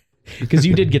 Because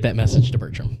you did get that message to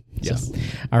Bertram. Yes. So,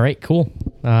 all right, cool.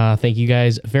 Thank you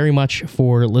guys very much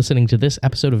for listening to this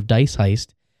episode of Dice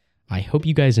Heist. I hope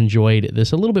you guys enjoyed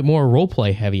this a little bit more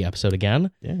roleplay heavy episode again.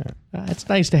 Yeah. It's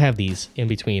nice to have these in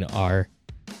between our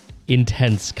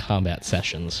intense combat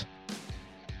sessions.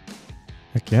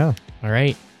 Heck yeah. All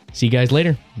right. See you guys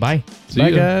later. Bye. See Bye,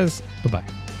 ya. guys. Bye-bye.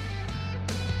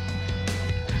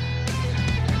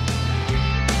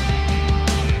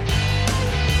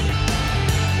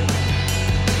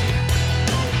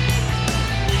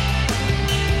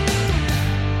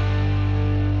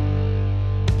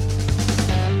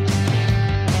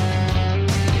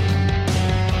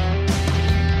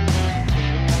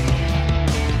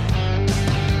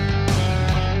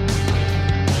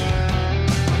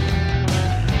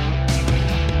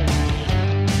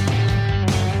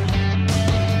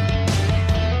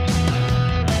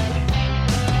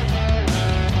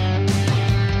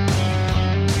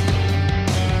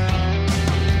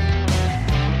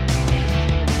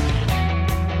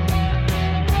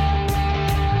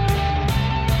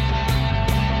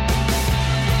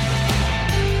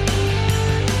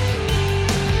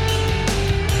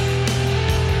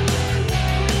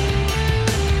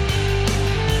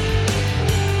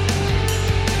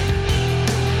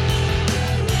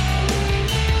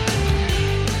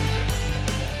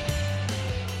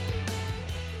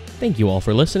 Thank you all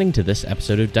for listening to this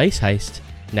episode of Dice Heist.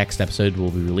 Next episode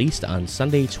will be released on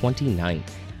Sunday 29th.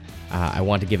 I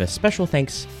want to give a special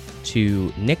thanks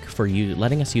to Nick for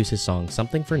letting us use his song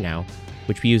Something for Now,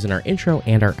 which we use in our intro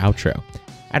and our outro.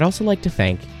 I'd also like to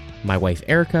thank my wife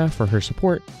Erica for her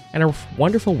support and her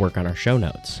wonderful work on our show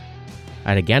notes.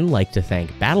 I'd again like to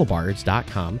thank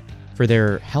BattleBards.com for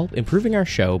their help improving our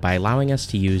show by allowing us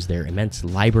to use their immense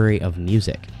library of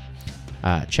music.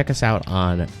 Check us out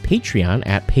on Patreon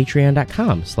at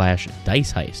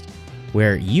patreon.com/diceheist,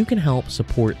 where you can help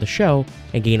support the show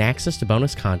and gain access to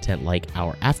bonus content like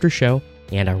our after show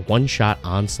and our one-shot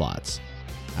onslaughts,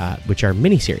 which are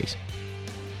miniseries.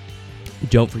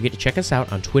 Don't forget to check us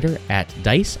out on Twitter at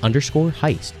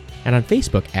dice_heist and on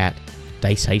Facebook at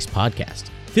Dice Heist Podcast.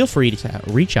 Feel free to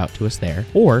reach out to us there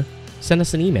or send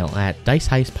us an email at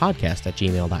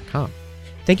diceheistpodcast@gmail.com.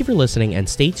 Thank you for listening and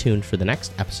stay tuned for the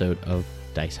next episode of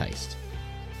Dice Heist.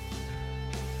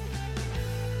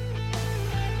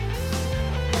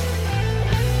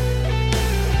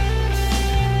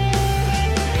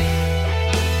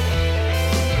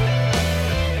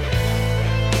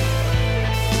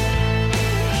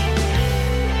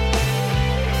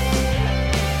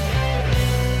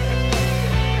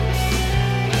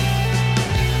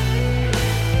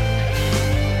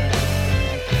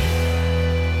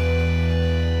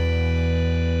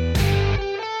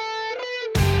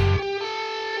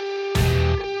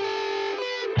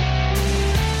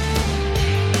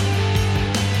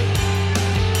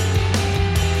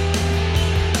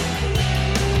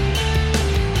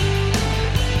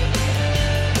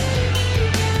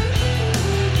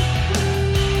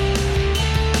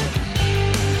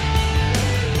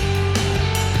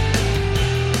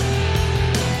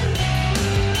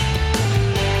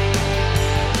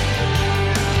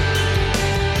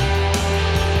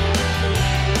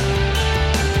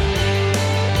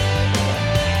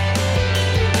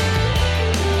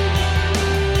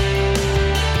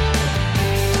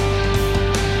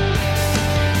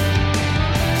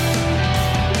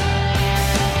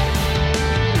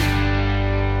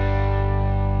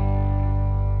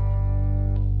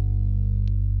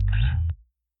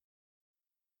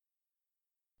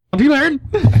 Puppy burn.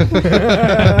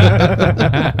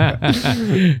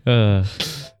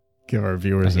 Give our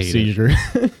viewers I a hate it. seizure.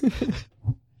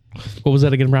 What was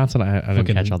that again, Bronson? I didn't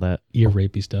Fucking- catch all that. Ear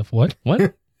rapey stuff. What?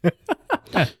 What?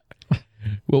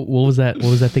 What was that? What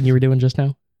was that thing you were doing just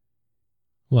now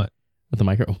What? with the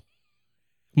micro?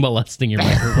 Molesting your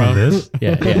microphone. This?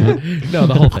 Yeah. No,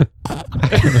 the whole thing.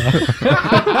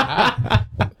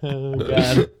 Oh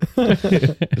God.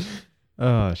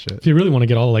 Oh shit. If you really want to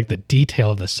get all like the detail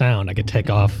of the sound, I could take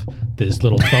off this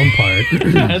little foam part.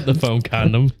 The foam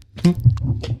condom.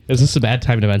 Is this a bad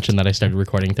time to mention that I started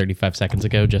recording 35 seconds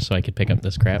ago just so I could pick up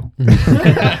this crap? All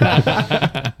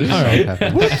right.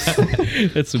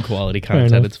 It's some quality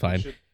content. enough. It's fine.